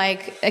feel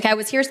like I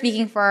was here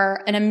speaking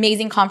for an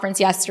amazing conference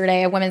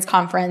yesterday, a women's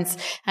conference,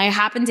 and I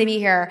happened to be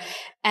here,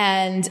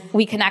 and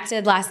we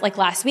connected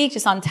last week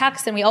just on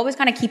text, and we always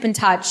kind of keep in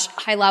touch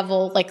high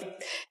level.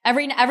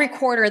 Every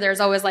quarter,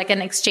 there's always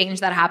an exchange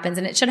that happens,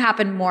 and it should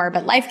happen more,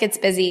 but life gets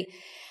busy.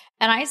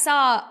 And I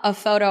saw a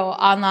photo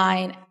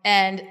online,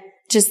 and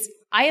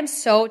I am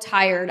so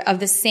tired of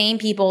the same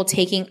people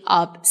taking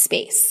up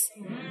space.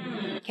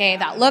 Okay,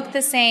 that look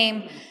the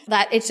same,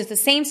 that it's just the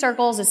same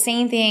circles, the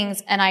same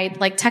things. And I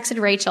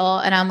texted Rachel,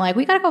 and I'm like,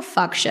 we gotta go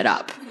fuck shit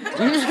up.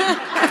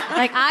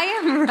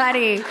 I am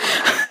ready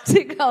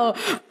to go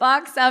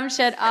fuck some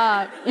shit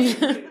up.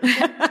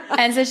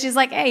 And so she's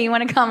like, hey, you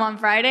want to come on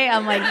Friday?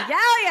 I'm like,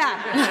 hell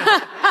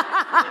yeah.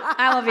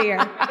 I will be here.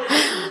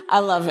 I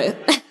love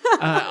it.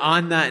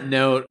 On that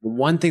note,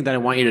 one thing that I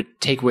want you to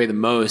take away the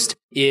most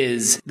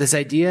is this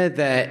idea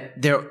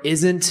that there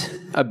isn't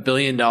a $1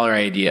 billion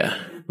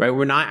idea, right?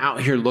 We're not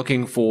out here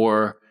looking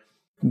for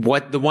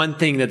the one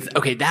thing that's,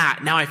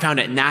 now I found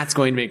it and that's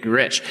going to make me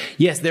rich.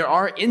 Yes, there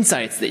are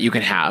insights that you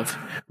can have,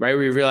 right?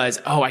 Where you realize,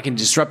 I can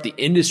disrupt the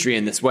industry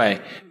in this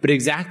way. But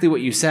exactly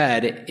what you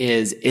said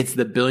is it's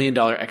the $1 billion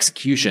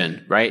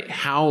execution, right?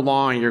 How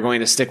long you're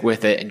going to stick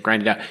with it and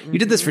grind it out. You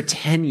did this for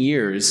 10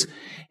 years.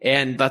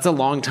 And that's a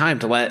long time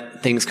to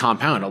let things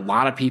compound. A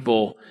lot of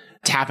people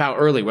tap out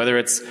early, whether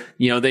it's,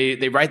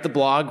 they write the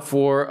blog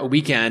for a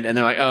weekend and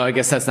they're like, I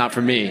guess that's not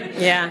for me.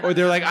 Yeah. Or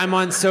they're like, I'm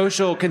on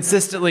social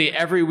consistently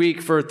every week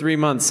for 3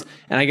 months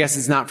and I guess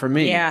it's not for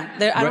me. Yeah.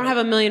 I don't have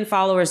 1 million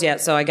followers yet,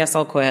 so I guess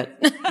I'll quit.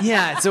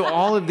 Yeah. So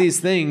all of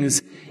these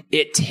things,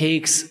 it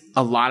takes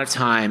a lot of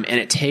time and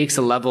it takes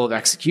a level of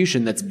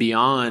execution that's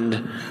beyond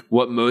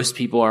what most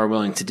people are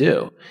willing to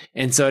do.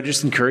 And so I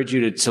just encourage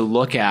you to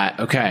look at,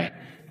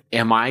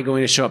 am I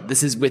going to show up?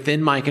 This is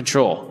within my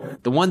control.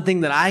 The one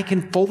thing that I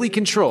can fully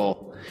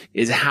control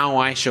is how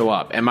I show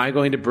up. Am I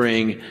going to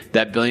bring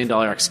that $1 billion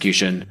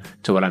execution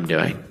to what I'm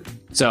doing?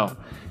 So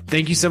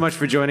thank you so much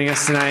for joining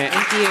us tonight.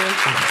 Thank you.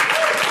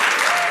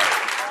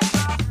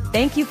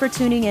 Thank you for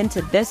tuning in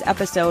to this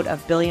episode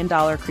of $1 Billion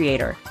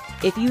Creator.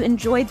 If you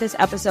enjoyed this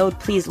episode,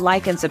 please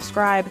like and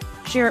subscribe,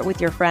 share it with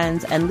your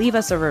friends, and leave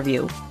us a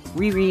review.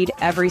 We read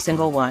every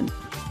single one.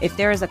 If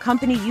there is a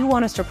company you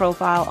want us to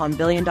profile on $1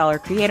 Billion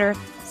Creator,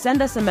 Send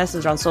us a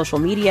message on social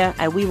media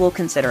and we will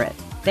consider it.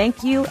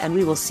 Thank you, and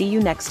we will see you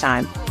next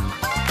time.